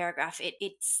the plot paragraph.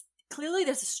 It's clearly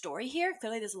there's a story here.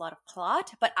 Clearly there's a lot of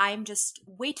plot, but I'm just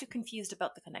way too confused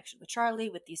about the connection with Charlie,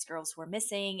 with these girls who are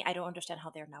missing. I don't understand how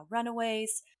they're now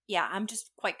runaways. Yeah, I'm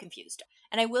just quite confused.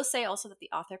 And I will say also that the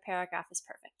author paragraph is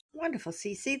perfect. Wonderful,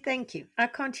 Cece. Thank you. I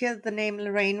can't hear the name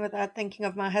Lorraine without thinking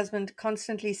of my husband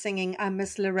constantly singing, I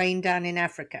miss Lorraine down in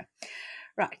Africa.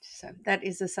 Right, so that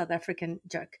is a South African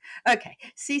joke. Okay,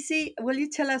 Cece, will you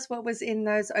tell us what was in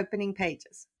those opening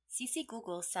pages? Cece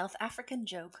Google South African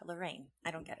joke Lorraine.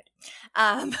 I don't get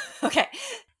it. Okay.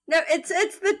 No,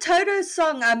 it's the Toto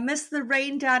song, I miss the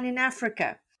rain down in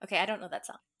Africa. Okay, I don't know that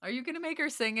song. Are you going to make her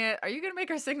sing it? Are you going to make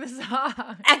her sing the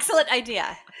song? Excellent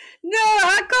idea. No,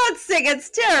 I can't sing. It's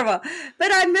terrible.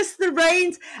 But I miss the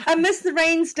rains. I miss the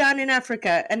rains down in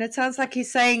Africa. And it sounds like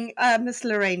he's saying, I miss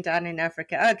Lorraine down in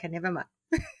Africa. Okay, never mind.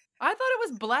 I thought it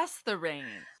was bless the rain.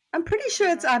 I'm pretty sure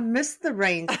it's I miss the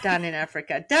rains down in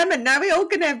Africa. Damn it, now we're all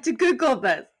going to have to Google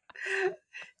this.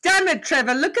 Damn it,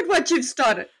 Trevor, look at what you've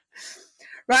started.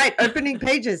 Right, opening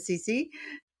pages, Cece.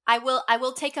 I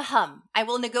will take a hum. I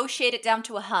will negotiate it down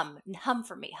to a hum. Hum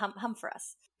for me. Hum for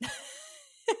us.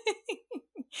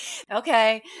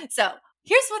 Okay, so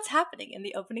here's what's happening in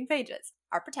the opening pages.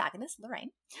 Our protagonist,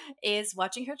 Lorraine, is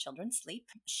watching her children sleep.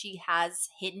 She has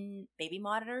hidden baby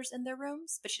monitors in their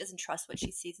rooms, but she doesn't trust what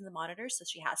she sees in the monitors, so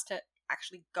she has to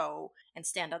actually go and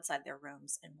stand outside their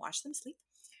rooms and watch them sleep.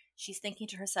 She's thinking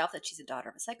to herself that she's a daughter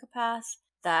of a psychopath,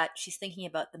 that she's thinking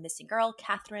about the missing girl,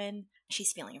 Catherine.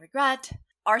 She's feeling regret.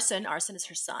 Arson is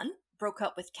her son, broke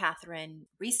up with Catherine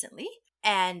recently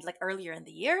and like earlier in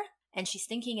the year. And she's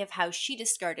thinking of how she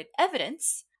discarded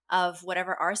evidence of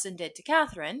whatever Arson did to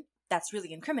Catherine that's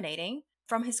really incriminating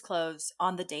from his clothes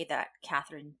on the day that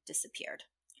Catherine disappeared.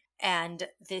 And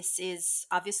this is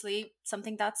obviously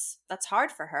something that's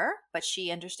hard for her, but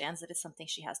she understands that it's something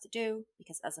she has to do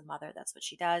because as a mother, that's what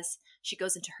she does. She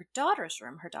goes into her daughter's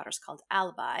room. Her daughter's called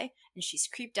Alibi, and she's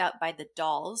creeped out by the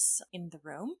dolls in the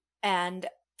room. And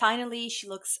finally, she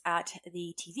looks at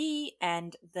the TV,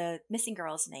 and the missing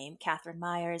girl's name, Catherine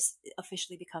Myers,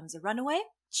 officially becomes a runaway.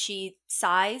 She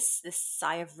sighs, this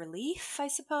sigh of relief, I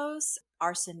suppose.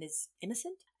 Arson is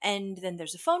innocent. And then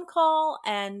there's a phone call,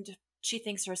 and she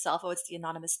thinks to herself, oh, it's the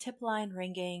anonymous tip line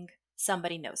ringing.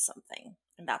 Somebody knows something.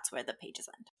 And that's where the pages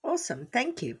end. Awesome.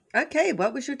 Thank you. Okay,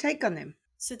 what was your take on them?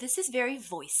 So this is very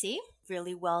voicey,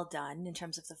 really well done in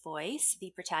terms of the voice.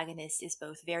 The protagonist is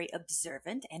both very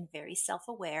observant and very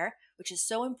self-aware, which is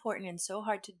so important and so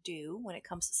hard to do when it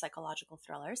comes to psychological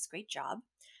thrillers. Great job.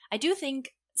 I do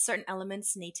think certain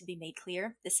elements need to be made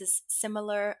clear. This is a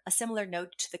similar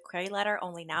note to the query letter,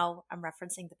 only now I'm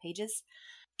referencing the pages.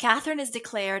 Catherine is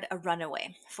declared a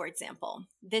runaway, for example.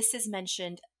 This is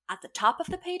mentioned at the top of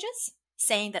the pages,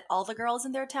 saying that all the girls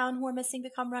in their town who are missing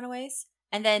become runaways.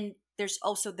 And then there's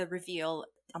also the reveal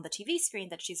on the TV screen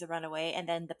that she's a runaway, and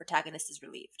then the protagonist is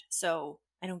relieved. So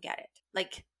I don't get it.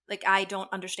 Like I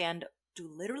don't understand. Do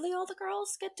literally all the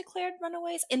girls get declared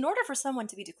runaways? In order for someone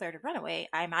to be declared a runaway,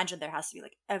 I imagine there has to be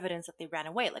like evidence that they ran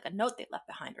away, like a note they left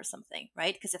behind or something,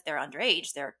 right? Because if they're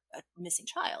underage, they're a missing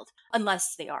child,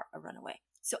 unless they are a runaway.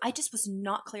 So I just was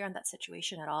not clear on that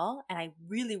situation at all. And I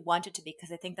really wanted to be,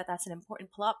 because I think that that's an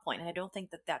important plot point. And I don't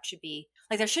think that should be,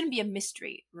 like, there shouldn't be a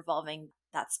mystery revolving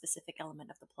that specific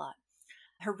element of the plot.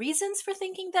 Her reasons for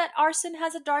thinking that Arson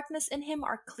has a darkness in him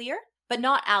are clear, but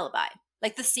not Alibi.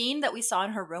 Like the scene that we saw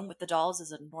in her room with the dolls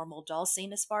is a normal doll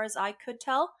scene as far as I could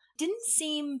tell. Didn't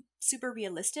seem super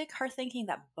realistic, her thinking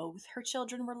that both her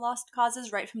children were lost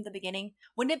causes right from the beginning.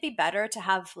 Wouldn't it be better to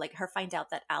have like her find out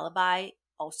that Alibi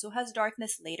also has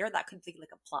darkness later? That could be like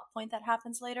a plot point that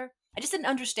happens later. I just didn't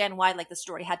understand why like the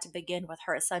story had to begin with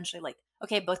her essentially like,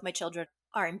 okay, both my children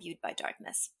are imbued by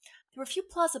darkness. There were a few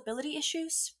plausibility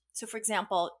issues. So for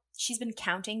example, she's been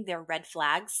counting their red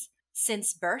flags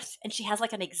since birth, and she has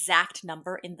like an exact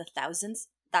number in the thousands.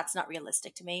 That's not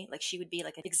realistic to me. Like she would be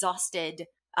like an exhausted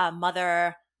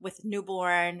mother with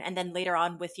newborn, and then later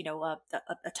on with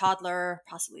a toddler,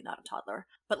 possibly not a toddler,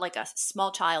 but like a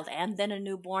small child and then a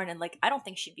newborn. And like I don't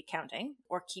think she'd be counting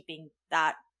or keeping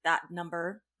that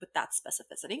number with that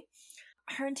specificity.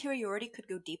 Her interiority could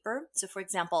go deeper. So, for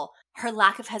example, her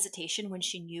lack of hesitation when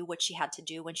she knew what she had to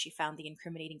do when she found the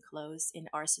incriminating clothes in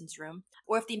Arson's room.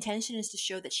 Or if the intention is to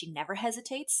show that she never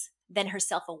hesitates, then her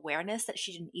self-awareness that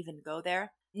she didn't even go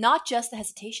there. Not just the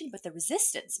hesitation, but the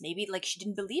resistance. Maybe like she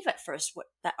didn't believe at first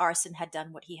that Arson had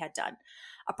done what he had done.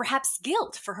 Perhaps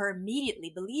guilt for her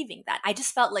immediately believing that. I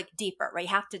just felt like deeper, right? You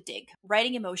have to dig.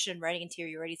 Writing emotion and writing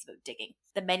interiority is about digging.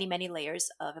 The many, many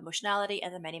layers of emotionality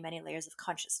and the many, many layers of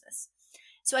consciousness.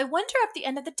 So I wonder at the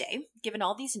end of the day, given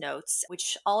all these notes,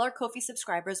 which all our Ko-fi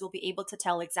subscribers will be able to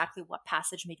tell exactly what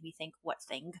passage made me think what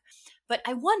thing, but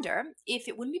I wonder if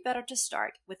it wouldn't be better to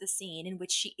start with a scene in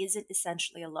which she isn't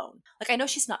essentially alone. Like I know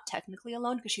she's not technically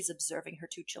alone because she's observing her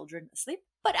two children asleep,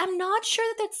 but I'm not sure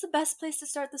that that's the best place to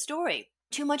start the story.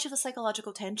 Too much of the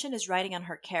psychological tension is riding on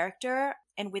her character,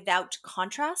 and without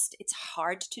contrast, it's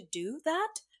hard to do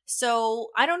that.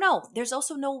 So I don't know. There's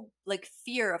also no like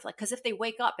fear of like, because if they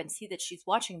wake up and see that she's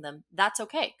watching them, that's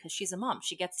okay because she's a mom.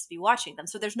 She gets to be watching them.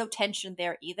 So there's no tension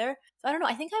there either. So I don't know.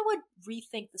 I think I would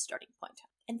rethink the starting point.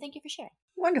 And thank you for sharing.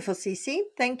 Wonderful, Cece.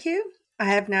 Thank you. I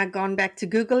have now gone back to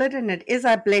Google it, and it is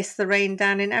I Bless the Rain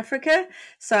Down in Africa.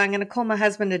 So I'm going to call my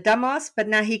husband a dumbass, but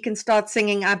now he can start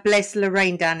singing I Bless the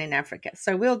Rain Down in Africa.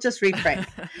 So we'll just refrain.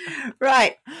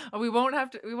 Right. We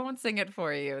won't sing it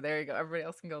for you. There you go. Everybody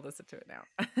else can go listen to it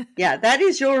now. Yeah, that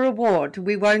is your reward.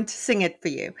 We won't sing it for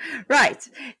you. Right.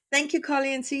 Thank you,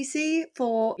 Carly and Cece,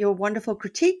 for your wonderful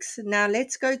critiques. Now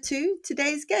let's go to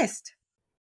today's guest.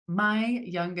 My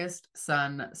youngest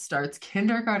son starts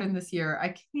kindergarten this year.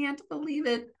 I can't believe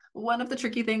it. One of the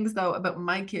tricky things, though, about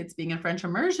my kids being in French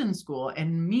immersion school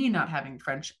and me not having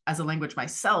French as a language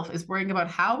myself is worrying about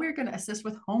how we're going to assist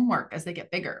with homework as they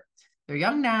get bigger. They're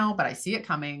young now, but I see it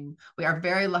coming. We are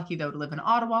very lucky, though, to live in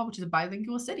Ottawa, which is a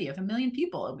bilingual city of 1 million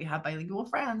people. And we have bilingual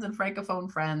friends and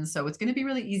francophone friends. So it's going to be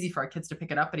really easy for our kids to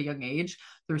pick it up at a young age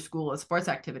through school and sports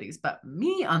activities. But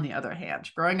me, on the other hand,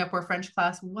 growing up where French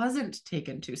class wasn't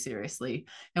taken too seriously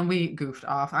and we goofed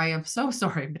off. I am so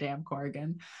sorry, Madame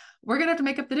Corrigan. We're going to have to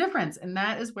make up the difference. And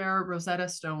that is where Rosetta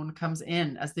Stone comes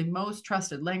in as the most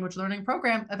trusted language learning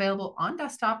program available on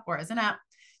desktop or as an app.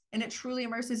 And it truly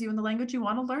immerses you in the language you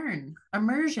want to learn.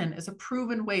 Immersion is a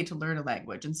proven way to learn a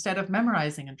language. Instead of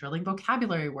memorizing and drilling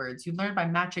vocabulary words, you learn by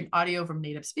matching audio from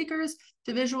native speakers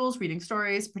to visuals, reading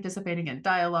stories, participating in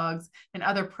dialogues, and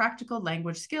other practical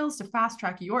language skills to fast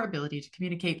track your ability to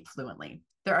communicate fluently.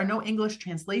 There are no English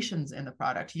translations in the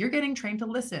product. You're getting trained to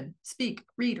listen, speak,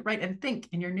 read, write, and think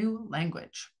in your new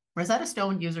language. Rosetta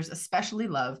Stone users especially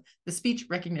love the speech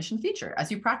recognition feature.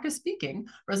 As you practice speaking,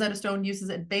 Rosetta Stone uses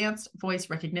advanced voice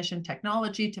recognition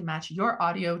technology to match your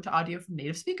audio to audio from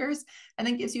native speakers, and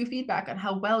then gives you feedback on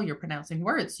how well you're pronouncing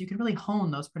words so you can really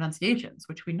hone those pronunciations,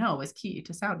 which we know is key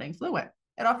to sounding fluent.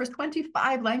 It offers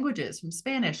 25 languages from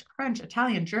Spanish, French,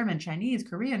 Italian, German, Chinese,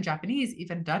 Korean, Japanese,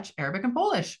 even Dutch, Arabic, and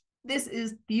Polish. This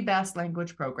is the best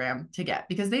language program to get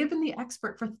because they've been the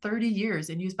expert for 30 years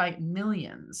and used by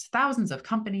millions. Thousands of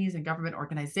companies and government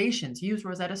organizations use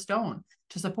Rosetta Stone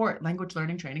to support language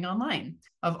learning training online.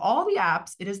 Of all the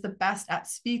apps, it is the best at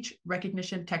speech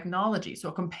recognition technology, so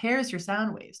it compares your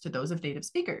sound waves to those of native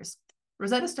speakers.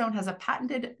 Rosetta Stone has a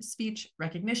patented speech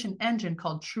recognition engine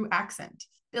called True Accent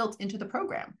built into the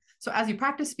program. So as you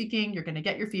practice speaking, you're going to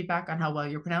get your feedback on how well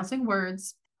you're pronouncing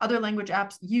words. Other language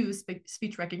apps use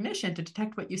speech recognition to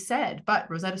detect what you said, but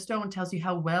Rosetta Stone tells you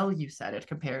how well you said it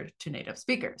compared to native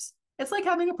speakers. It's like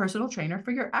having a personal trainer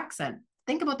for your accent.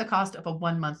 Think about the cost of a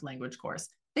 1-month language course.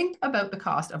 Think about the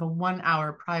cost of a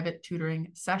 1-hour private tutoring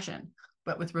session.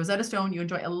 But with Rosetta Stone, you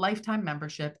enjoy a lifetime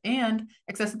membership and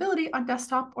accessibility on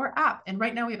desktop or app. And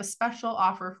right now we have a special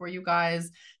offer for you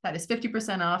guys that is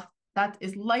 50% off. That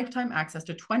is lifetime access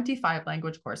to 25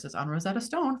 language courses on Rosetta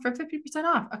Stone for 50%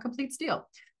 off, a complete steal.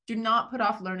 Do not put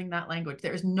off learning that language.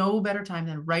 There is no better time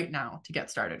than right now to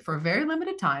get started. For a very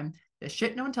limited time, the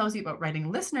Shit No One Tells You About Writing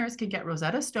listeners can get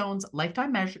Rosetta Stone's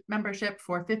lifetime membership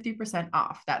for 50%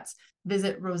 off. That's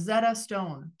visit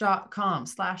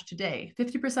rosettastone.com/today.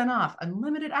 50% off,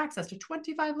 unlimited access to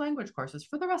 25 language courses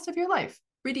for the rest of your life.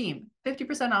 Redeem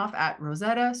 50% off at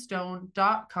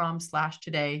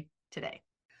rosettastone.com/today today.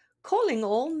 Calling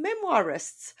all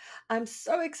memoirists. I'm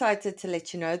so excited to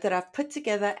let you know that I've put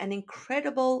together an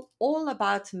incredible all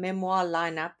about memoir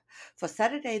lineup for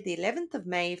Saturday, the 11th of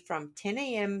May from 10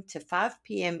 a.m. to 5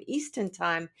 p.m. Eastern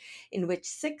Time, in which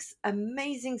 6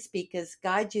 amazing speakers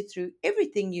guide you through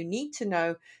everything you need to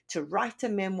know to write a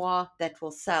memoir that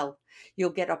will sell.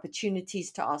 You'll get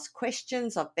opportunities to ask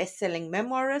questions of best-selling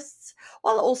memoirists,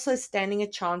 while also standing a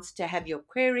chance to have your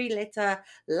query letter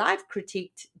live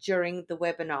critiqued during the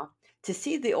webinar. To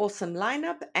see the awesome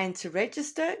lineup and to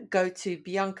register, go to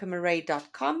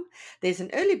biancamarais.com. There's an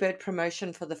early bird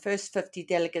promotion for the first 50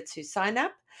 delegates who sign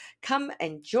up. Come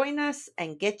and join us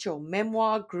and get your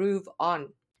memoir groove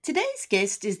on. Today's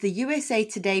guest is the USA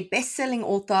Today best-selling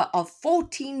author of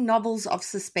 14 novels of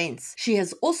suspense. She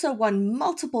has also won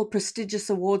multiple prestigious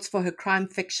awards for her crime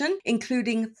fiction,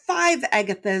 including 5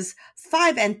 Agathas,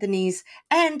 5 Anthonys,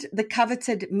 and the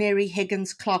coveted Mary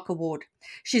Higgins Clark Award.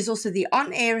 She's also the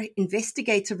on-air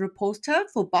investigative reporter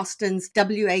for Boston's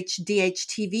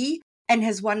WHDH-TV and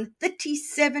has won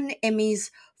 37 Emmys,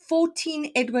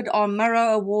 14 Edward R.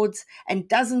 Murrow Awards, and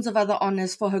dozens of other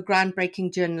honors for her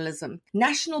groundbreaking journalism.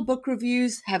 National book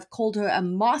reviews have called her a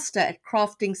master at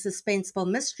crafting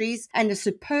suspenseful mysteries and a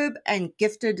superb and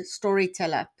gifted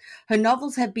storyteller. Her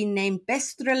novels have been named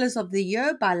Best Thrillers of the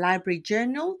Year by Library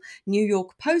Journal, New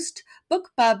York Post,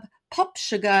 BookBub, Pop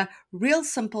Sugar, Real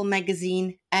Simple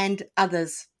Magazine, and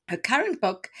others. Her current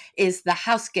book is The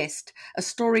House Guest, a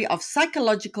story of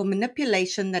psychological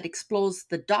manipulation that explores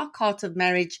the dark heart of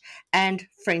marriage and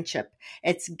friendship.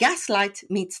 It's Gaslight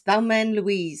meets Thelma and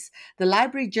Louise. The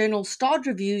Library Journal Starred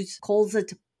Reviews calls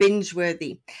it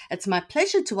binge-worthy. It's my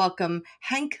pleasure to welcome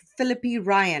Hank Phillippi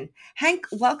Ryan. Hank,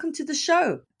 welcome to the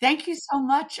show. Thank you so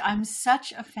much. I'm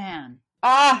such a fan.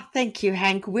 Thank you,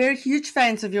 Hank. We're huge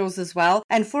fans of yours as well.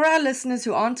 And for our listeners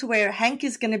who aren't aware, Hank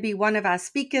is going to be one of our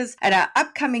speakers at our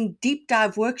upcoming Deep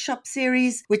Dive Workshop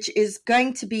series, which is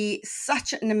going to be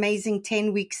such an amazing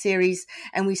 10-week series.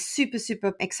 And we're super,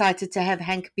 super excited to have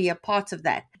Hank be a part of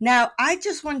that. Now, I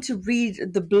just want to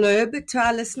read the blurb to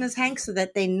our listeners, Hank, so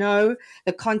that they know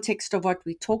the context of what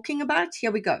we're talking about.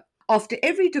 Here we go. After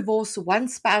every divorce, one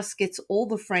spouse gets all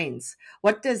the friends.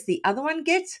 What does the other one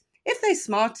get? If they're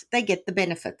smart, they get the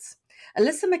benefits.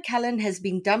 Alyssa McCallan has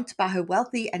been dumped by her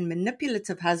wealthy and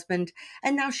manipulative husband,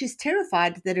 and now she's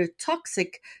terrified that her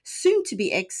toxic,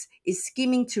 soon-to-be ex is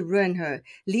scheming to ruin her,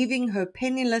 leaving her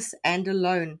penniless and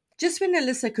alone. Just when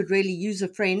Alyssa could really use a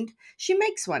friend, she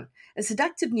makes one, a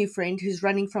seductive new friend who's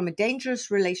running from a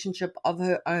dangerous relationship of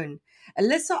her own.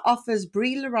 Alyssa offers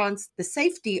Brie Laurence the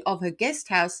safety of her guest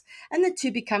house, and the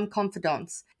two become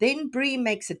confidants. Then Brie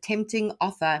makes a tempting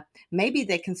offer. Maybe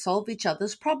they can solve each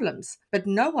other's problems. But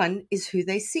no one is who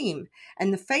they seem,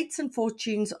 and the fates and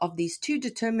fortunes of these two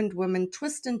determined women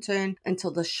twist and turn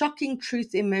until the shocking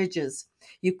truth emerges.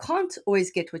 You can't always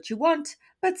get what you want,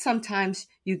 but sometimes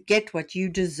you get what you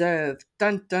deserve.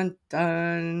 Dun, dun,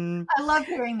 dun. I love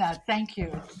hearing that. Thank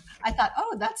you. I thought,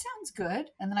 oh, that sounds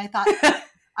good. And then I thought,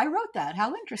 I wrote that.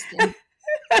 How interesting.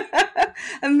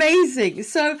 Amazing.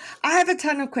 So I have a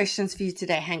ton of questions for you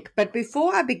today, Hank. But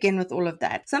before I begin with all of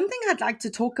that, something I'd like to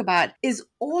talk about is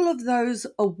all of those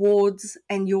awards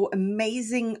and your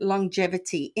amazing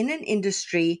longevity in an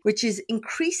industry which is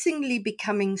increasingly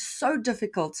becoming so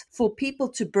difficult for people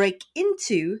to break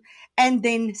into and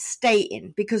then stay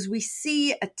in, because we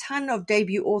see a ton of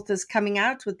debut authors coming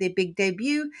out with their big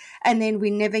debut and then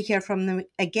we never hear from them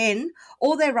again,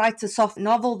 or they write a soft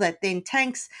novel that then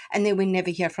tanks and then we never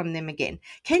hear from them again.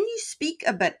 Can you speak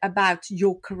a bit about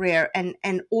your career and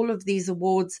all of these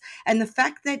awards and the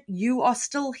fact that you are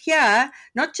still here,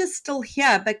 not just still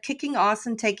here, but kicking ass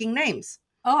and taking names?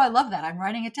 Oh, I love that. I'm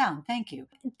writing it down. Thank you.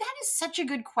 That is such a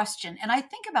good question. And I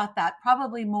think about that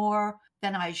probably more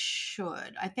than I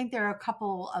should. I think there are a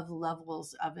couple of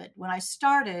levels of it. When I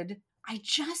started, I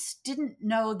just didn't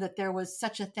know that there was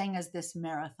such a thing as this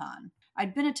marathon.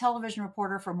 I'd been a television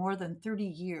reporter for more than 30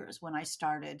 years when I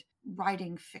started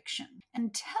writing fiction.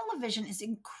 And television is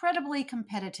incredibly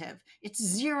competitive. It's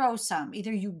zero sum.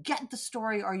 Either you get the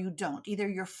story or you don't. Either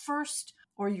you're first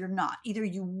or you're not. Either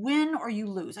you win or you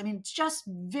lose. I mean, it's just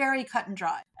very cut and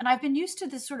dry. And I've been used to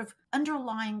this sort of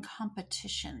underlying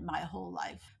competition my whole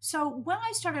life. So when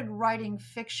I started writing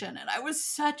fiction, and I was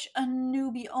such a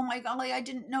newbie, oh my golly, I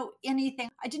didn't know anything.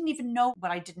 I didn't even know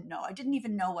what I didn't know. I didn't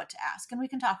even know what to ask. And we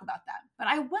can talk about that. But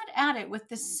I went at it with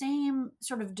the same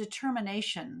sort of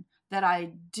determination that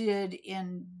I did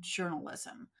in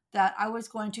journalism, that I was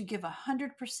going to give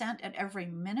 100% at every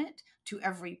minute to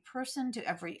every person, to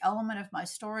every element of my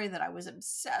story, that I was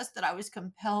obsessed, that I was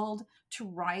compelled to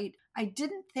write. I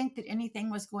didn't think that anything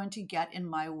was going to get in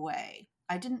my way.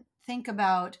 I didn't think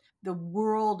about the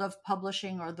world of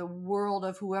publishing or the world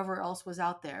of whoever else was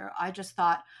out there. I just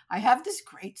thought, I have this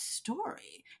great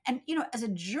story. And, as a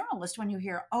journalist, when you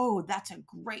hear, oh, that's a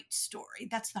great story,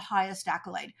 that's the highest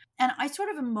accolade. And I sort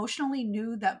of emotionally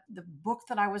knew that the book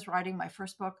that I was writing, my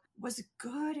first book, was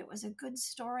good. It was a good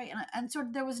story. And sort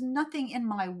of there was nothing in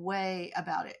my way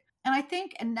about it. And I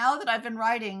think, and now that I've been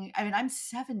writing, I mean, I'm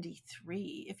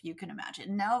 73, if you can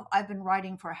imagine. Now I've been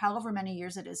writing for however many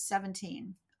years it is,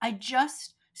 17. I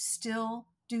just still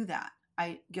do that.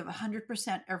 I give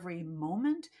 100% every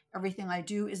moment. Everything I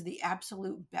do is the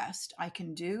absolute best I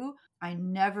can do. I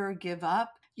never give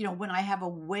up. When I have a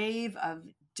wave of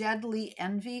deadly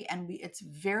envy, and it's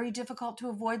very difficult to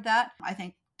avoid that, I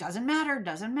think, doesn't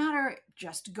matter.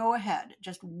 Just go ahead.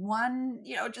 Just one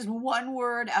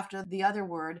word after the other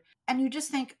word. And you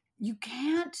just think, you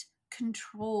can't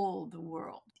control the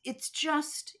world. It's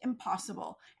just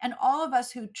impossible. And all of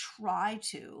us who try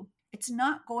to, it's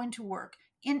not going to work.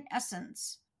 In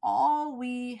essence, all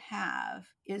we have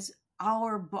is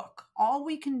our book. All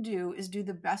we can do is do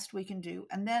the best we can do.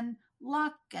 And then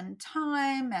luck and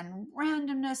time and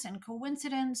randomness and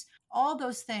coincidence, all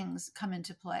those things come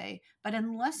into play. But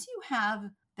unless you have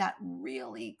that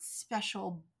really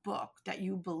special book that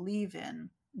you believe in,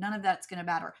 none of that's going to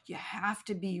matter. You have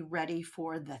to be ready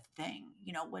for the thing,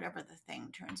 whatever the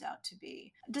thing turns out to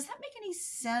be. Does that make any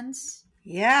sense?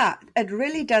 Yeah, it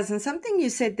really does. And something you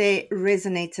said there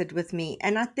resonated with me.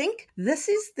 And I think this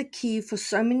is the key for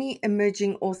so many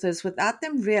emerging authors without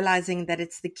them realizing that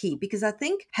it's the key. Because I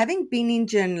think having been in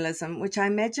journalism, which I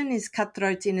imagine is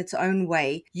cutthroat in its own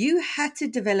way, you had to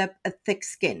develop a thick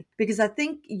skin. Because I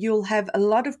think you'll have a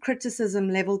lot of criticism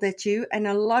leveled at you and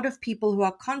a lot of people who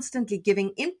are constantly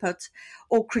giving input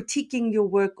or critiquing your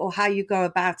work or how you go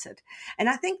about it. And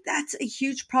I think that's a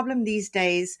huge problem these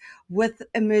days with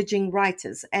emerging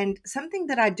writers. And something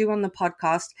that I do on the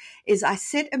podcast is I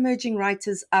set emerging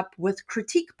writers up with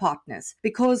critique partners,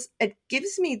 because it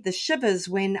gives me the shivers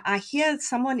when I hear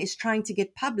someone is trying to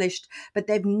get published, but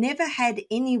they've never had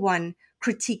anyone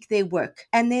critique their work.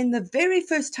 And then the very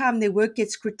first time their work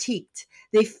gets critiqued,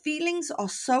 their feelings are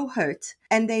so hurt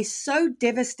and they're so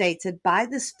devastated by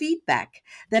this feedback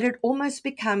that it almost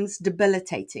becomes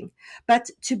debilitating. But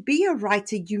to be a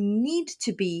writer, you need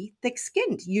to be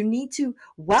thick-skinned. You need to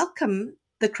welcome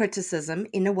the criticism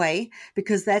in a way,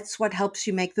 because that's what helps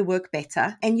you make the work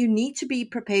better. And you need to be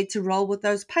prepared to roll with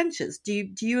those punches. Do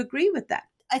you agree with that?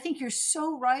 I think you're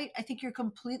so right. I think you're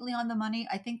completely on the money.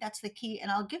 I think that's the key. And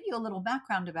I'll give you a little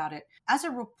background about it. As a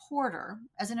reporter,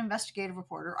 as an investigative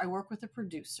reporter, I work with a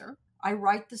producer. I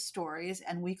write the stories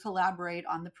and we collaborate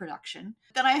on the production.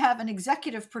 Then I have an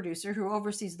executive producer who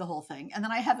oversees the whole thing. And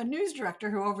then I have a news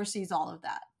director who oversees all of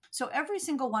that. So every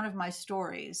single one of my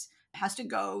stories has to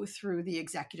go through the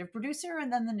executive producer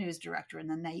and then the news director. And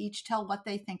then they each tell what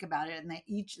they think about it. And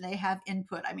they have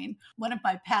input. I mean, one of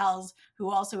my pals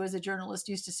who also is a journalist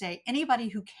used to say, anybody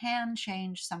who can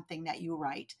change something that you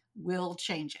write will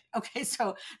change it. Okay,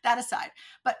 so that aside.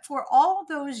 But for all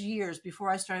those years before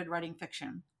I started writing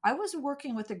fiction, I was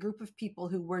working with a group of people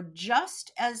who were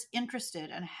just as interested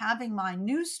in having my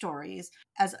news stories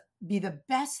as be the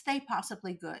best they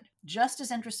possibly could, just as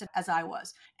interested as I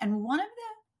was. And one of the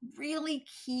really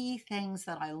key things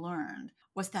that I learned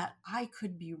was that I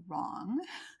could be wrong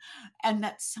and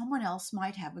that someone else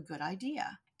might have a good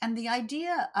idea. And the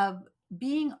idea of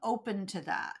being open to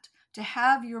that, to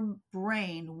have your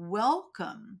brain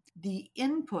welcome the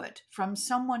input from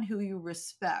someone who you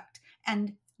respect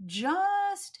and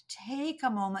just take a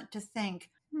moment to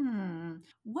think,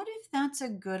 what if that's a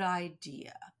good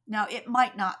idea? Now, it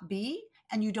might not be,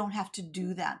 and you don't have to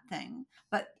do that thing.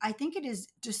 But I think it is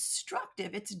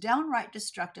destructive. It's downright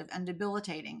destructive and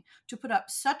debilitating to put up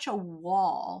such a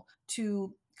wall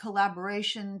to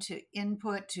collaboration, to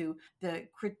input, to the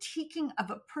critiquing of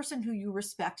a person who you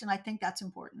respect. And I think that's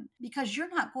important because you're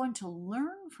not going to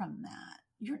learn from that.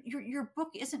 your book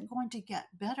isn't going to get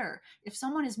better. If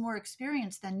someone is more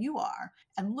experienced than you are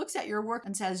and looks at your work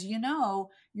and says,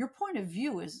 your point of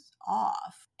view is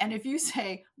off. And if you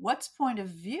say, what's point of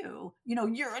view?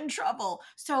 You're in trouble.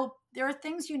 So there are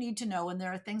things you need to know, and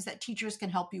there are things that teachers can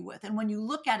help you with. And when you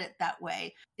look at it that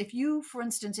way, for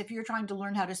instance, if you're trying to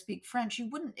learn how to speak French, you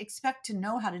wouldn't expect to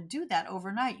know how to do that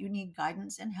overnight. You need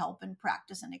guidance and help and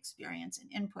practice and experience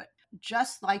and input,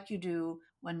 just like you do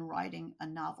when writing a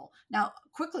novel. Now,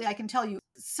 quickly, I can tell you,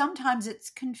 sometimes it's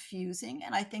confusing,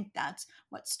 and I think that's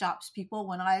what stops people.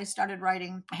 When I started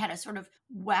writing, I had a sort of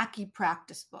wacky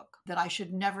practice book that I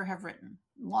should never have written.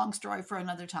 Long story for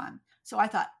another time. So I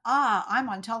thought, I'm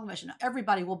on television.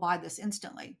 Everybody will buy this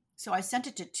instantly. So I sent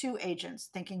it to 2 agents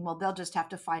thinking, well, they'll just have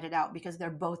to fight it out because they're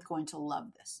both going to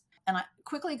love this. And I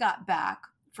quickly got back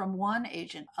from one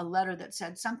agent a letter that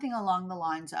said something along the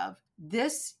lines of,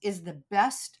 this is the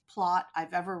best plot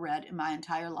I've ever read in my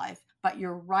entire life, but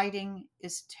your writing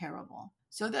is terrible.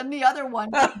 So then the other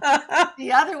one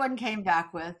came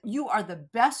back with, you are the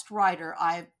best writer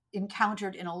I've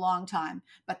encountered in a long time,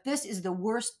 but this is the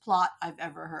worst plot I've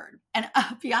ever heard. And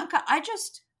Bianca, I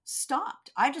just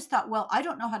stopped. I just thought, well, I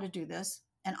don't know how to do this,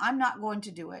 and I'm not going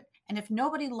to do it. And if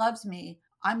nobody loves me,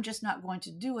 I'm just not going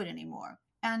to do it anymore.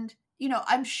 And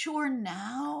I'm sure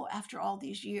now, after all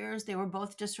these years, they were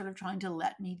both just sort of trying to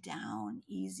let me down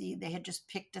easy. They had just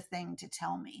picked a thing to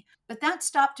tell me. But that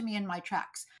stopped me in my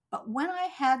tracks. But when I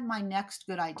had my next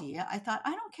good idea, I thought,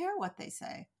 I don't care what they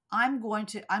say. I'm going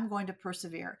to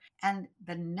persevere. And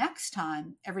the next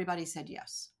time, everybody said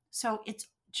yes. So it's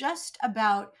just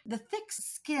about, the thick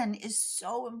skin is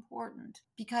so important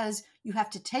because you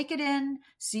have to take it in,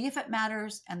 see if it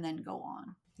matters, and then go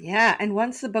on. Yeah, and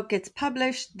once the book gets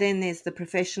published, then there's the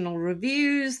professional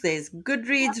reviews, there's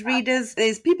Goodreads readers,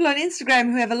 there's people on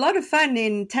Instagram who have a lot of fun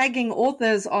in tagging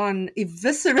authors on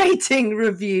eviscerating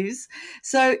reviews.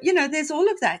 So, there's all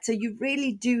of that. So you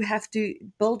really do have to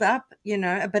build up,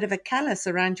 a bit of a callus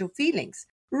around your feelings.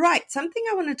 Right. Something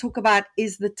I want to talk about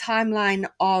is the timeline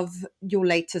of your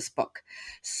latest book.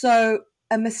 So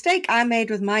a mistake I made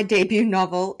with my debut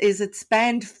novel is it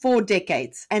spanned 4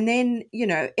 decades. And then,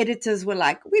 editors were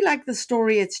like, we like the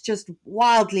story. It's just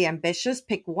wildly ambitious.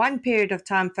 Pick one period of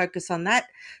time, focus on that.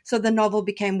 So the novel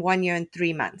became 1 year and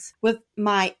 3 months. With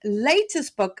my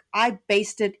latest book, I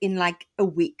based it in like a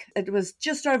week. It was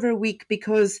just over a week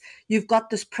because you've got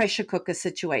this pressure cooker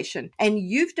situation. And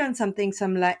you've done something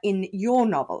similar in your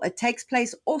novel. It takes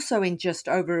place also in just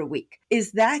over a week.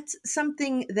 Is that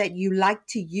something that you like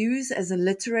to use as a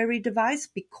literary device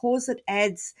because it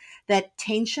adds that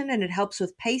tension and it helps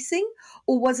with pacing?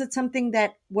 Or was it something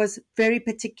that was very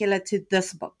particular to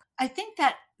this book? I think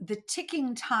that the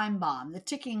ticking time bomb, the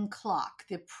ticking clock,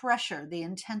 the pressure, the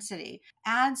intensity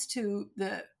adds to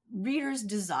the reader's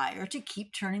desire to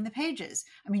keep turning the pages.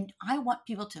 I mean, I want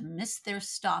people to miss their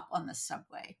stop on the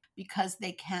subway because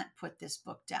they can't put this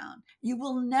book down. You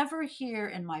will never hear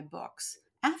in my books,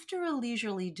 after a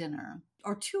leisurely dinner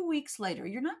or 2 weeks later,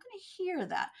 you're not going to hear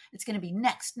that. It's going to be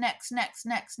next.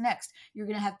 You're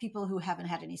going to have people who haven't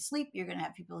had any sleep. You're going to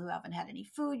have people who haven't had any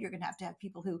food. You're going to have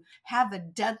people who have a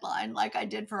deadline like I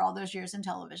did for all those years in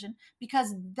television,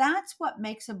 because that's what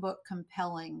makes a book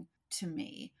compelling to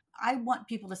me. I want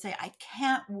people to say, I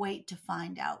can't wait to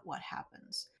find out what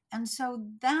happens. And so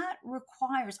that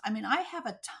requires, I have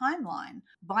a timeline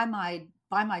by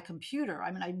my computer.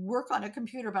 I work on a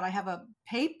computer, but I have a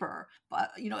paper,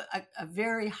 a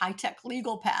very high-tech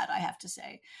legal pad, I have to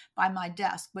say, by my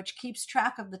desk, which keeps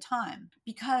track of the time,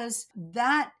 because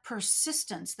that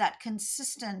persistence, that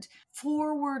consistent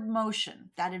forward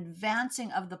motion, that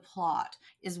advancing of the plot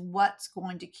is what's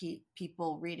going to keep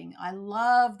people reading. I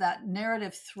love that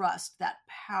narrative thrust, that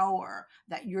power,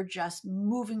 that you're just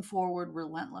moving forward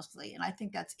relentlessly. And I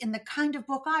think that's in the kind of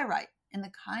book I write.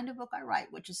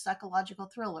 Which is psychological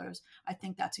thrillers, I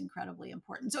think that's incredibly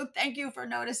important. So thank you for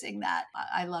noticing that.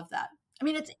 I love that.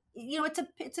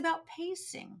 It's about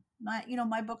pacing.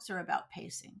 My books are about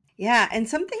pacing. Yeah, and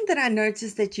something that I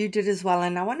noticed that you did as well,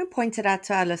 and I want to point it out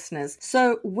to our listeners.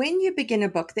 So when you begin a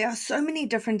book, there are so many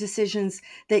different decisions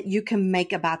that you can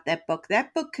make about that book.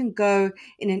 That book can go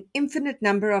in an infinite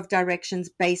number of directions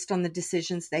based on the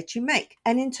decisions that you make.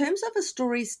 And in terms of a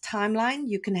story's timeline,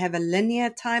 you can have a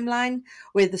linear timeline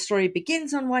where the story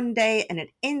begins on one day and it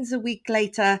ends a week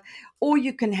later, or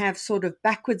you can have sort of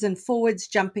backwards and forwards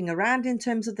jumping around in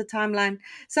terms of the timeline.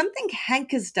 Something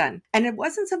Hank has done, and it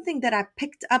wasn't something that I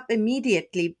picked up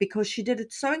immediately because she did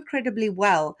it so incredibly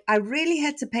well, I really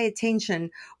had to pay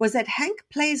attention, was that Hank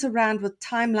plays around with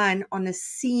timeline on a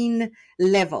scene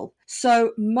level.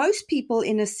 So most people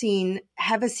in a scene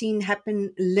have a scene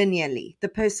happen linearly. The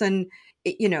person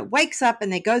wakes up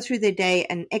and they go through their day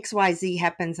and XYZ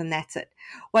happens and that's it.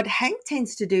 What Hank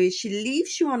tends to do is she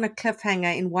leaves you on a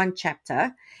cliffhanger in one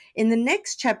chapter. In the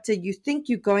next chapter, you think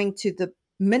you're going to the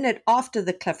minute after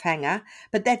the cliffhanger,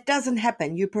 but that doesn't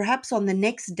happen. You're perhaps on the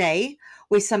next day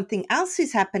where something else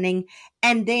is happening,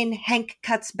 and then Hank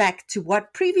cuts back to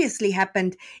what previously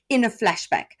happened in a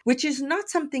flashback, which is not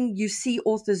something you see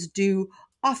authors do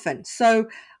often. So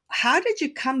how did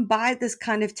you come by this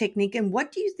kind of technique, and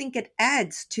what do you think it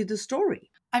adds to the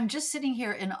story? I'm just sitting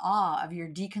here in awe of your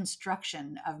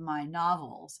deconstruction of my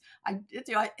novels.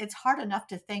 It's hard enough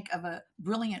to think of a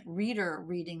brilliant reader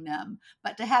reading them,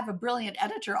 but to have a brilliant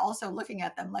editor also looking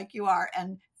at them like you are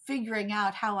and figuring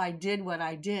out how I did what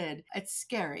I did, it's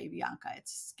scary, Bianca.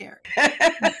 It's scary.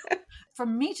 For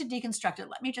me to deconstruct it,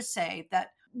 let me just say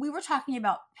that we were talking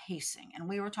about pacing and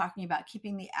we were talking about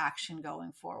keeping the action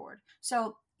going forward.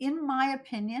 So in my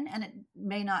opinion, and it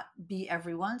may not be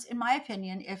everyone's, in my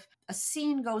opinion, if a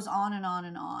scene goes on and on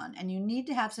and on, and you need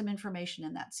to have some information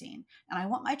in that scene, and I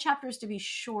want my chapters to be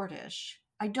shortish,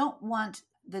 I don't want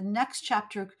the next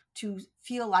chapter to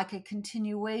feel like a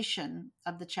continuation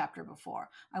of the chapter before.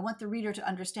 I want the reader to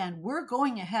understand we're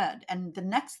going ahead and the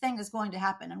next thing is going to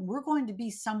happen and we're going to be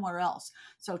somewhere else.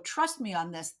 So trust me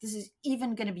on this. This is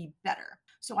even going to be better.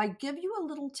 So I give you a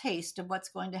little taste of what's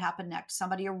going to happen next.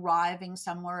 Somebody arriving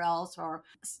somewhere else, or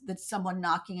that's someone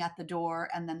knocking at the door,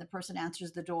 and then the person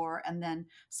answers the door, and then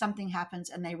something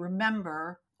happens and they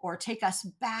remember or take us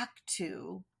back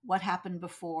to what happened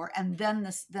before, and then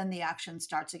the action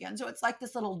starts again. So it's like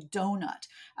this little donut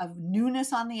of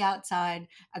newness on the outside,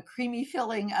 a creamy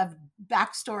filling of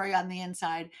backstory on the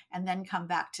inside, and then come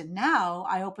back to now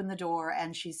I open the door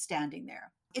and she's standing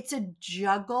there. It's a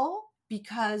juggle,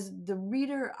 because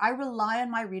I rely on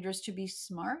my readers to be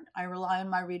smart. I rely on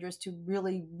my readers to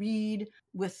really read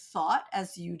with thought,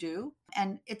 as you do.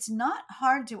 And it's not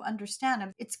hard to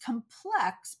understand. It's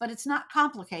complex, but it's not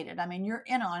complicated. I mean, you're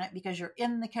in on it because you're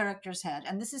in the character's head.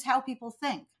 And this is how people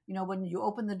think. When you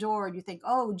open the door, you think,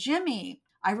 oh, Jimmy.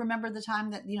 I remember the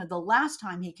time that, the last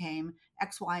time he came,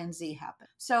 X, Y, and Z happened.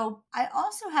 So I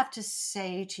also have to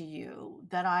say to you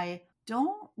that I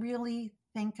don't really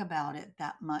think about it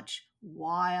that much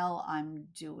while I'm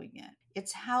doing it.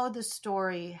 It's how the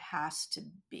story has to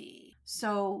be.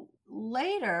 So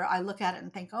later I look at it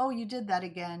and think, oh, you did that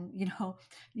again.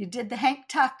 You did the Hank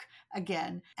Tuck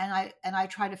again. And I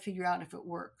try to figure out if it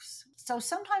works. So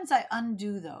sometimes I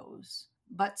undo those,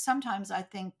 but sometimes I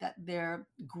think that they're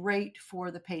great for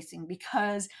the pacing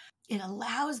because it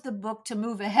allows the book to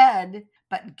move ahead,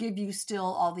 but give you still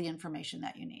all the information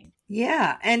that you need.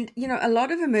 Yeah. And, a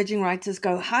lot of emerging writers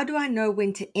go, how do I know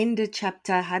when to end a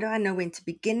chapter? How do I know when to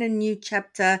begin a new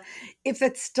chapter? If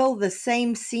it's still the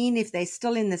same scene, if they're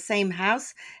still in the same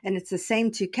house and it's the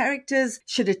same two characters,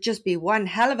 should it just be one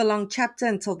hell of a long chapter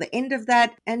until the end of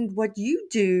that? And what you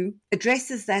do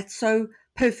addresses that so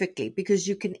perfectly, because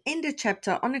you can end a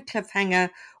chapter on a cliffhanger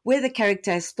where the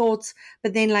character has thoughts,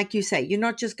 but then, like you say, you're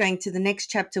not just going to the next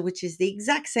chapter, which is the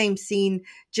exact same scene,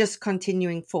 just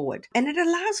continuing forward. And it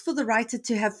allows for the writer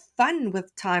to have fun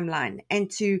with timeline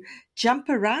and to jump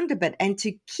around a bit and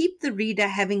to keep the reader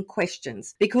having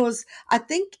questions. Because I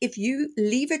think if you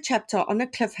leave a chapter on a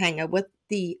cliffhanger with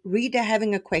the reader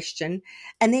having a question,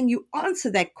 and then you answer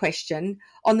that question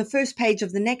on the first page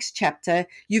of the next chapter,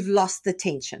 you've lost the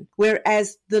tension.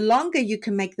 Whereas the longer you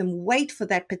can make them wait for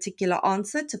that particular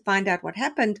answer to find out what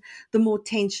happened, the more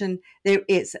tension there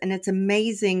is. And it's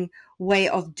amazing way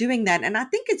of doing that. And I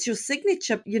think it's your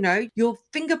signature, your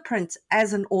fingerprint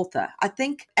as an author. I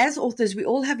think as authors, we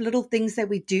all have little things that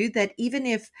we do that even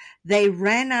if they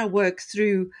ran our work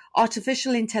through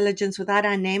artificial intelligence without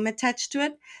our name attached to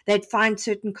it, they'd find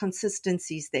certain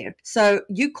consistencies there. So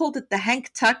you called it the Hank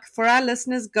Tuck. For our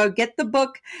listeners, go get the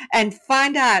book and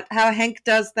find out how Hank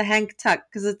does the Hank Tuck,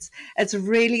 because it's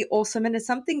really awesome and it's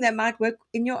something that might work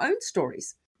in your own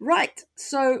stories. Right.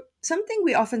 So something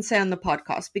we often say on the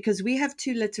podcast, because we have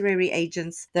two literary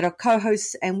agents that are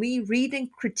co-hosts and we read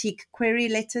and critique query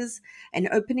letters and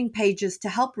opening pages to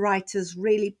help writers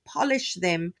really polish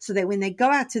them so that when they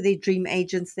go out to their dream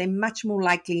agents, they're much more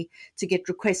likely to get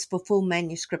requests for full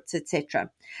manuscripts, etc.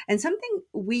 And something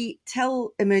we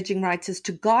tell emerging writers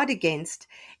to guard against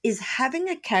is having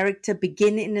a character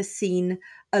begin in a scene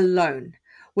alone,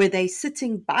 where they're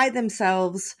sitting by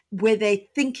themselves, where they're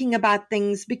thinking about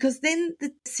things, because then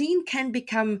the scene can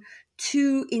become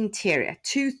too interior,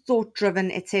 too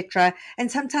thought-driven, etc. And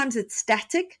sometimes it's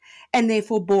static and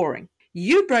therefore boring.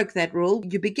 You broke that rule.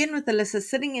 You begin with Alyssa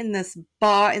sitting in this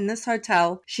bar, in this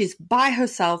hotel. She's by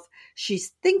herself.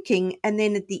 She's thinking. And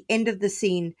then at the end of the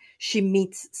scene, she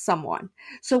meets someone.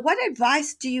 So what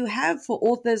advice do you have for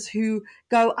authors who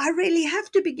go, I really have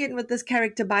to begin with this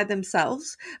character by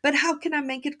themselves, but how can I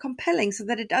make it compelling so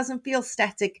that it doesn't feel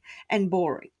static and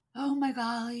boring? Oh my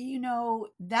golly,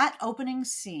 that opening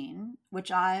scene,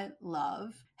 which I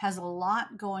love, has a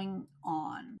lot going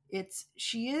on.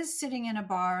 She is sitting in a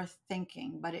bar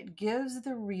thinking, but it gives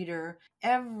the reader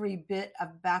every bit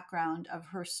of background of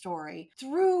her story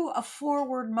through a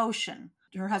forward motion.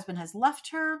 Her husband has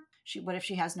left her. What if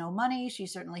she has no money? She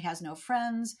certainly has no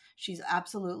friends. She's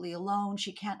absolutely alone.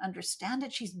 She can't understand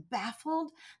it. She's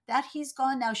baffled that he's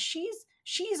gone. Now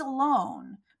she's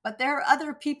alone. But there are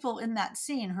other people in that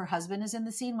scene. Her husband is in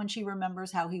the scene when she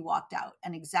remembers how he walked out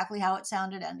and exactly how it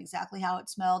sounded and exactly how it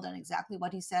smelled and exactly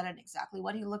what he said and exactly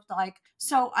what he looked like.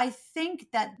 So I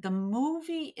think that the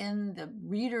movie in the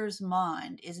reader's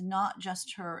mind is not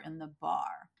just her in the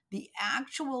bar. The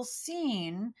actual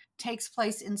scene takes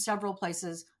place in several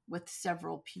places with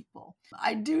several people.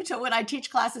 When I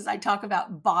teach classes, I talk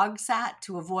about BOGSAT,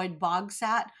 to avoid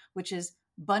BOGSAT, which is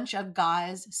bunch of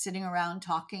guys sitting around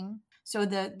talking. So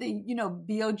the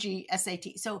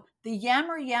BOGSAT. So the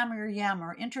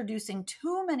yammer, introducing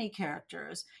too many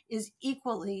characters is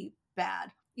equally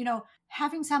bad.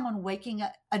 Having someone waking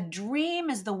up, a dream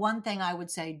is the one thing I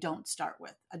would say don't start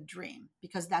with, a dream,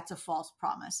 because that's a false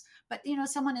promise. But,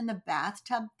 someone in the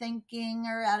bathtub thinking,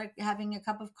 or having a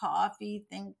cup of coffee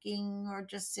thinking, or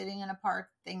just sitting in a park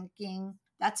thinking,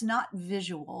 that's not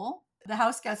visual. The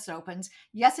house guest opens,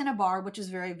 yes, in a bar, which is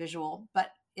very visual,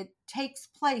 but it takes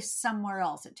place somewhere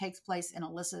else. It takes place in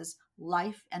Alyssa's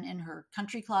life and in her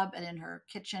country club and in her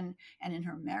kitchen and in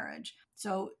her marriage.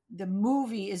 So the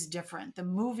movie is different. The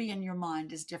movie in your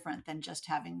mind is different than just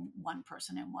having one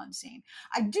person in one scene.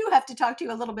 I do have to talk to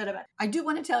you a little bit I do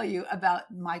want to tell you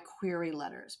about my query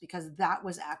letters, because that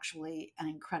was actually an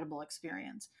incredible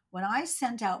experience. When I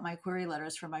sent out my query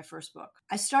letters for my first book,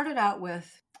 I started out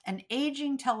with an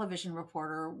aging television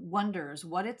reporter wonders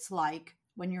what it's like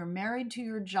when you're married to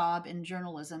your job in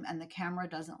journalism and the camera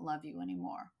doesn't love you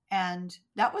anymore. And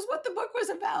that was what the book was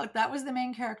about. That was the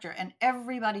main character. And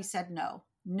everybody said no.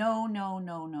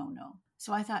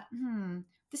 So I thought,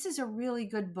 this is a really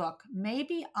good book.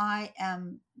 Maybe I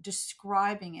am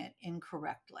describing it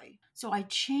incorrectly. So I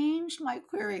changed my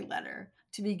query letter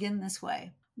to begin this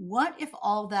way. What if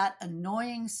all that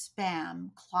annoying spam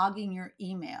clogging your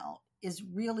email is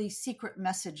really secret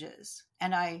messages?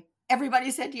 And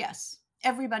everybody said yes.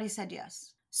 Everybody said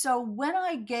yes. So when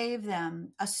I gave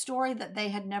them a story that they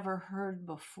had never heard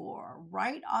before,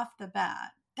 right off the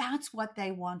bat, that's what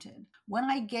they wanted. When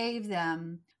I gave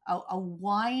them a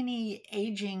whiny,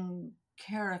 aging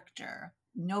character,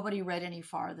 nobody read any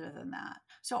farther than that.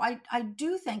 So I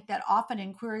do think that often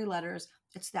in query letters,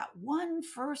 it's that one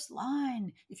first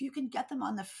line. If you can get them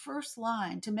on the first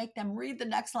line to make them read the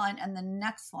next line and the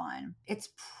next line, it's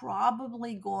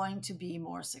probably going to be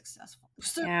more successful.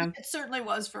 It certainly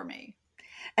was for me.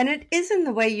 And it is in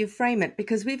the way you frame it,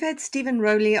 because we've had Stephen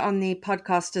Rowley on the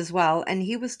podcast as well, and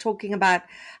he was talking about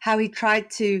how he tried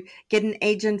to get an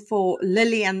agent for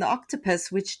Lily and the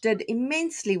Octopus, which did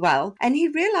immensely well, and he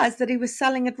realized that he was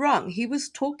selling it wrong. He was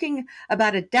talking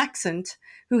about a dachshund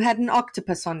who had an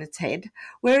octopus on its head,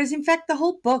 whereas in fact the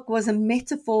whole book was a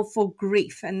metaphor for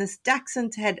grief, and this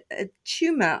dachshund had a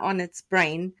tumor on its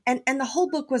brain, and the whole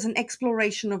book was an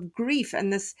exploration of grief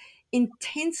and this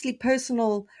intensely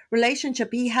personal relationship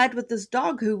he had with this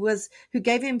dog who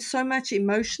gave him so much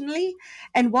emotionally.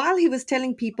 And while he was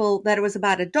telling people that it was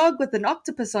about a dog with an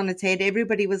octopus on its head,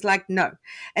 everybody was like, no.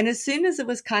 And as soon as it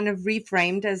was kind of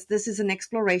reframed as this is an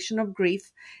exploration of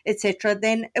grief, etc.,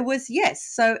 then it was yes.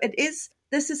 So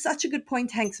this is such a good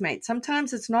point Hank's made.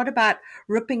 Sometimes it's not about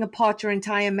ripping apart your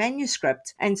entire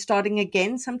manuscript and starting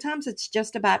again. Sometimes it's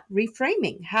just about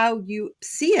reframing how you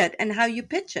see it and how you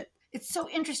pitch it. It's so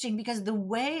interesting because the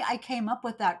way I came up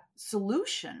with that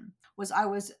solution was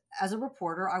as a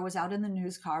reporter, I was out in the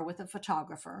news car with a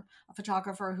photographer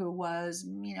who was,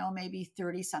 maybe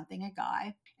 30 something, a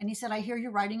guy. And he said, I hear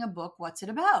you're writing a book. What's it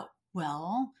about?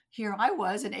 Well, here I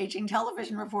was, an aging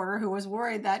television reporter who was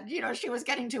worried that, she was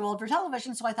getting too old for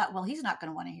television. So I thought, well, he's not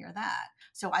going to want to hear that.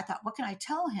 So I thought, what can I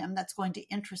tell him that's going to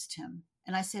interest him?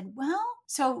 And I said, well,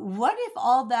 so what if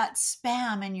all that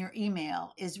spam in your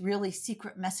email is really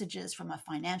secret messages from a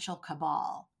financial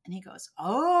cabal? And he goes,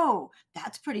 oh,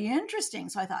 that's pretty interesting.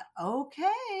 So I thought, okay,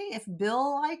 if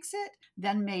Bill likes it,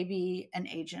 then maybe an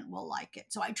agent will like it.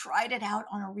 So I tried it out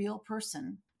on a real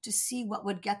person to see what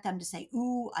would get them to say,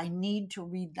 ooh, I need to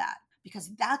read that.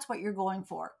 because that's what you're going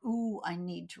for. Ooh, I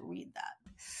need to read that.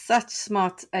 Such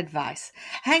smart advice.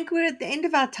 Hank, we're at the end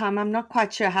of our time. I'm not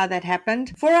quite sure how that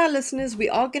happened. For our listeners, we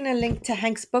are going to link to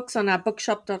Hank's books on our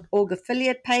bookshop.org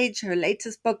affiliate page. Her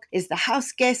latest book is The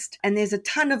House Guest, and there's a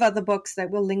ton of other books that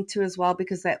we'll link to as well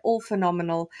because they're all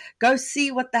phenomenal. Go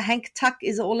see what the Hank Tuck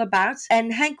is all about.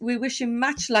 And Hank, we wish you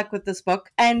much luck with this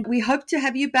book, and we hope to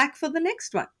have you back for the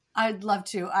next one. I'd love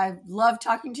to. I love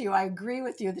talking to you. I agree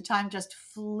with you. The time just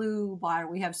flew by.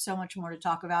 We have so much more to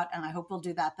talk about, and I hope we'll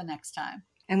do that the next time.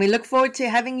 And we look forward to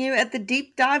having you at the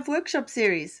Deep Dive Workshop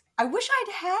Series. I wish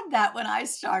I'd had that when I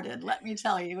started, let me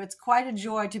tell you. It's quite a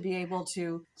joy to be able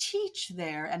to teach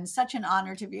there, and such an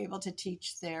honor to be able to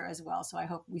teach there as well. So I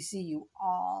hope we see you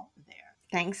all there.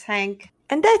 Thanks, Hank.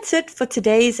 And that's it for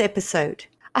today's episode.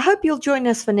 I hope you'll join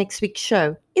us for next week's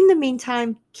show. In the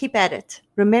meantime, keep at it.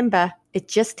 Remember, it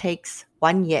just takes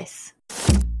one yes.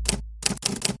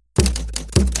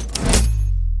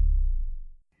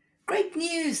 Great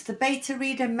news! The Beta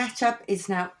Reader Matchup is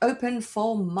now open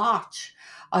for March.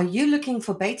 Are you looking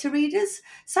for beta readers,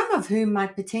 some of whom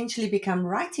might potentially become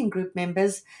writing group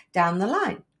members down the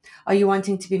line? Are you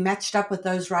wanting to be matched up with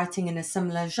those writing in a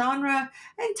similar genre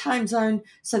and time zone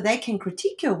so they can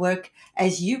critique your work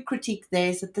as you critique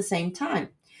theirs at the same time?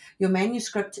 Your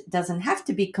manuscript doesn't have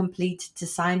to be complete to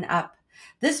sign up.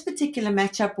 This particular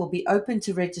matchup will be open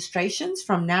to registrations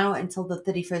from now until the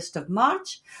 31st of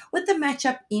March, with the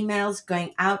matchup emails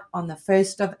going out on the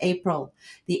 1st of April.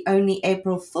 The only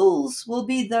April Fools will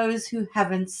be those who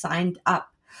haven't signed up.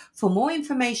 For more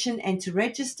information and to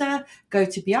register, go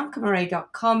to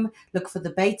biancamarais.com, look for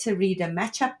the Beta Reader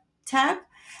Matchup tab,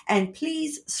 and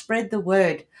please spread the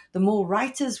word. The more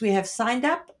writers we have signed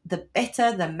up, the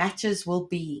better the matches will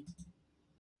be.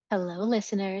 Hello,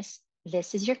 listeners.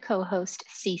 This is your co-host,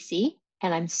 Cece,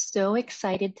 and I'm so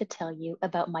excited to tell you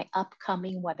about my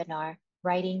upcoming webinar,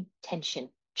 Writing Tension.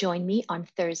 Join me on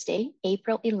Thursday,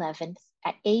 April 11th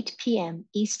at 8 p.m.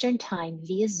 Eastern Time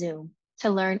via Zoom to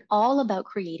learn all about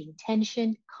creating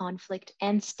tension, conflict,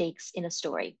 and stakes in a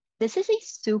story. This is a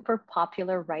super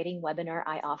popular writing webinar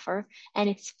I offer, and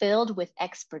it's filled with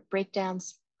expert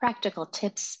breakdowns, practical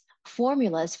tips,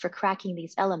 formulas for cracking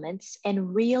these elements,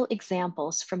 and real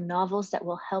examples from novels that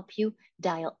will help you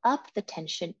dial up the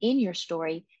tension in your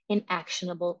story in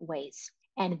actionable ways.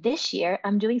 And this year,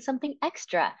 I'm doing something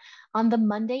extra. On the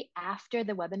Monday after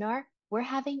the webinar, we're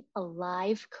having a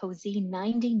live, cozy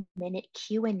 90-minute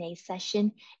Q&A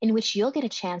session in which you'll get a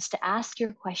chance to ask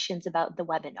your questions about the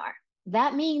webinar.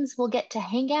 That means we'll get to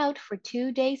hang out for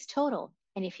 2 days total.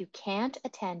 And if you can't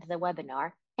attend the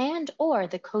webinar, and or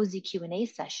the cozy Q&A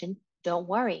session, don't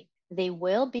worry. They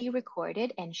will be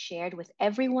recorded and shared with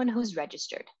everyone who's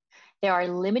registered. There are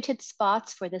limited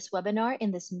spots for this webinar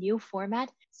in this new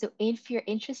format, so if you're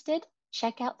interested,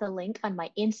 check out the link on my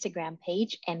Instagram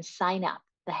page and sign up.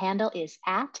 The handle is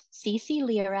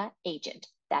 @CeCelyra_agent.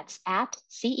 That's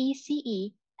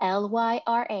 @CeCelyra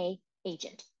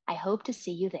agent. I hope to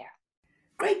see you there.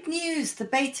 Great news! The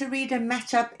Beta Reader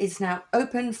Matchup is now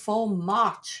open for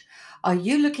March. Are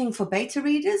you looking for beta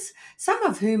readers, some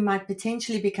of whom might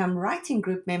potentially become writing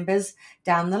group members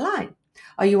down the line?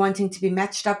 Are you wanting to be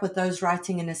matched up with those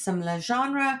writing in a similar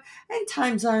genre and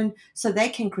time zone so they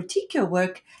can critique your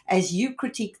work as you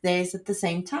critique theirs at the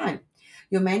same time?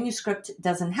 Your manuscript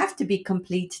doesn't have to be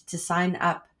complete to sign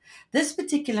up. This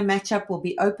particular matchup will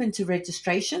be open to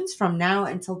registrations from now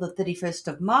until the 31st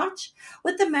of March,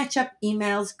 with the matchup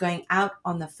emails going out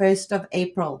on the 1st of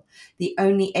April. The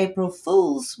only April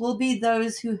Fools will be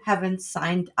those who haven't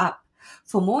signed up.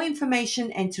 For more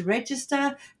information and to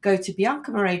register, go to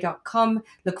biancamarais.com,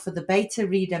 look for the Beta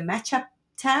Reader Matchup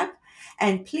tab,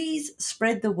 and please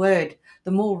spread the word.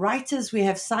 The more writers we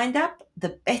have signed up,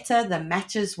 the better the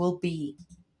matches will be.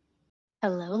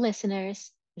 Hello,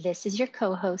 listeners. This is your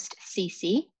co-host,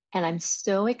 Cece, and I'm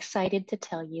so excited to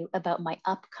tell you about my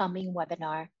upcoming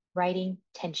webinar, Writing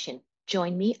Tension.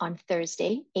 Join me on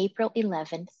Thursday, April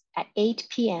 11th at 8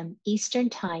 p.m. Eastern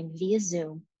Time via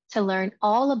Zoom to learn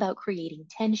all about creating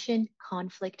tension,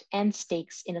 conflict, and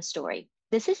stakes in a story.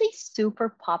 This is a super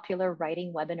popular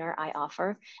writing webinar I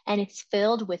offer, and it's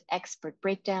filled with expert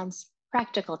breakdowns,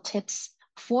 practical tips,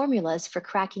 formulas for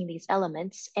cracking these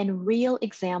elements, and real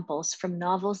examples from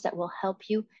novels that will help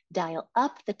you dial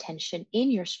up the tension in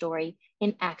your story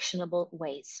in actionable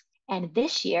ways. And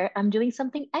this year, I'm doing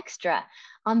something extra.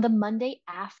 On the Monday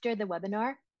after the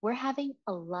webinar, we're having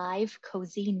a live,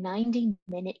 cozy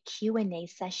 90-minute Q&A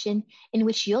session in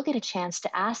which you'll get a chance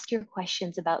to ask your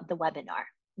questions about the webinar.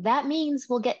 That means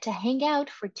we'll get to hang out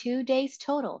for 2 days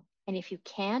total. And if you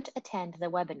can't attend the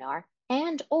webinar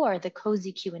and or the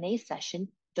cozy Q&A session,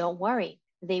 don't worry.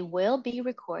 They will be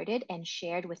recorded and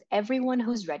shared with everyone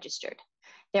who's registered.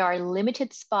 There are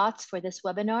limited spots for this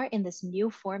webinar in this new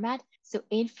format, so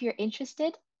if you're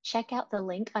interested, check out the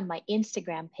link on my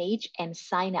Instagram page and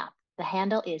sign up. The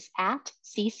handle is at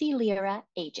CeCeLyra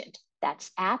Agent.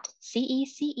 That's at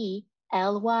CeCeLyra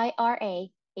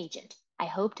Agent. I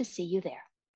hope to see you there.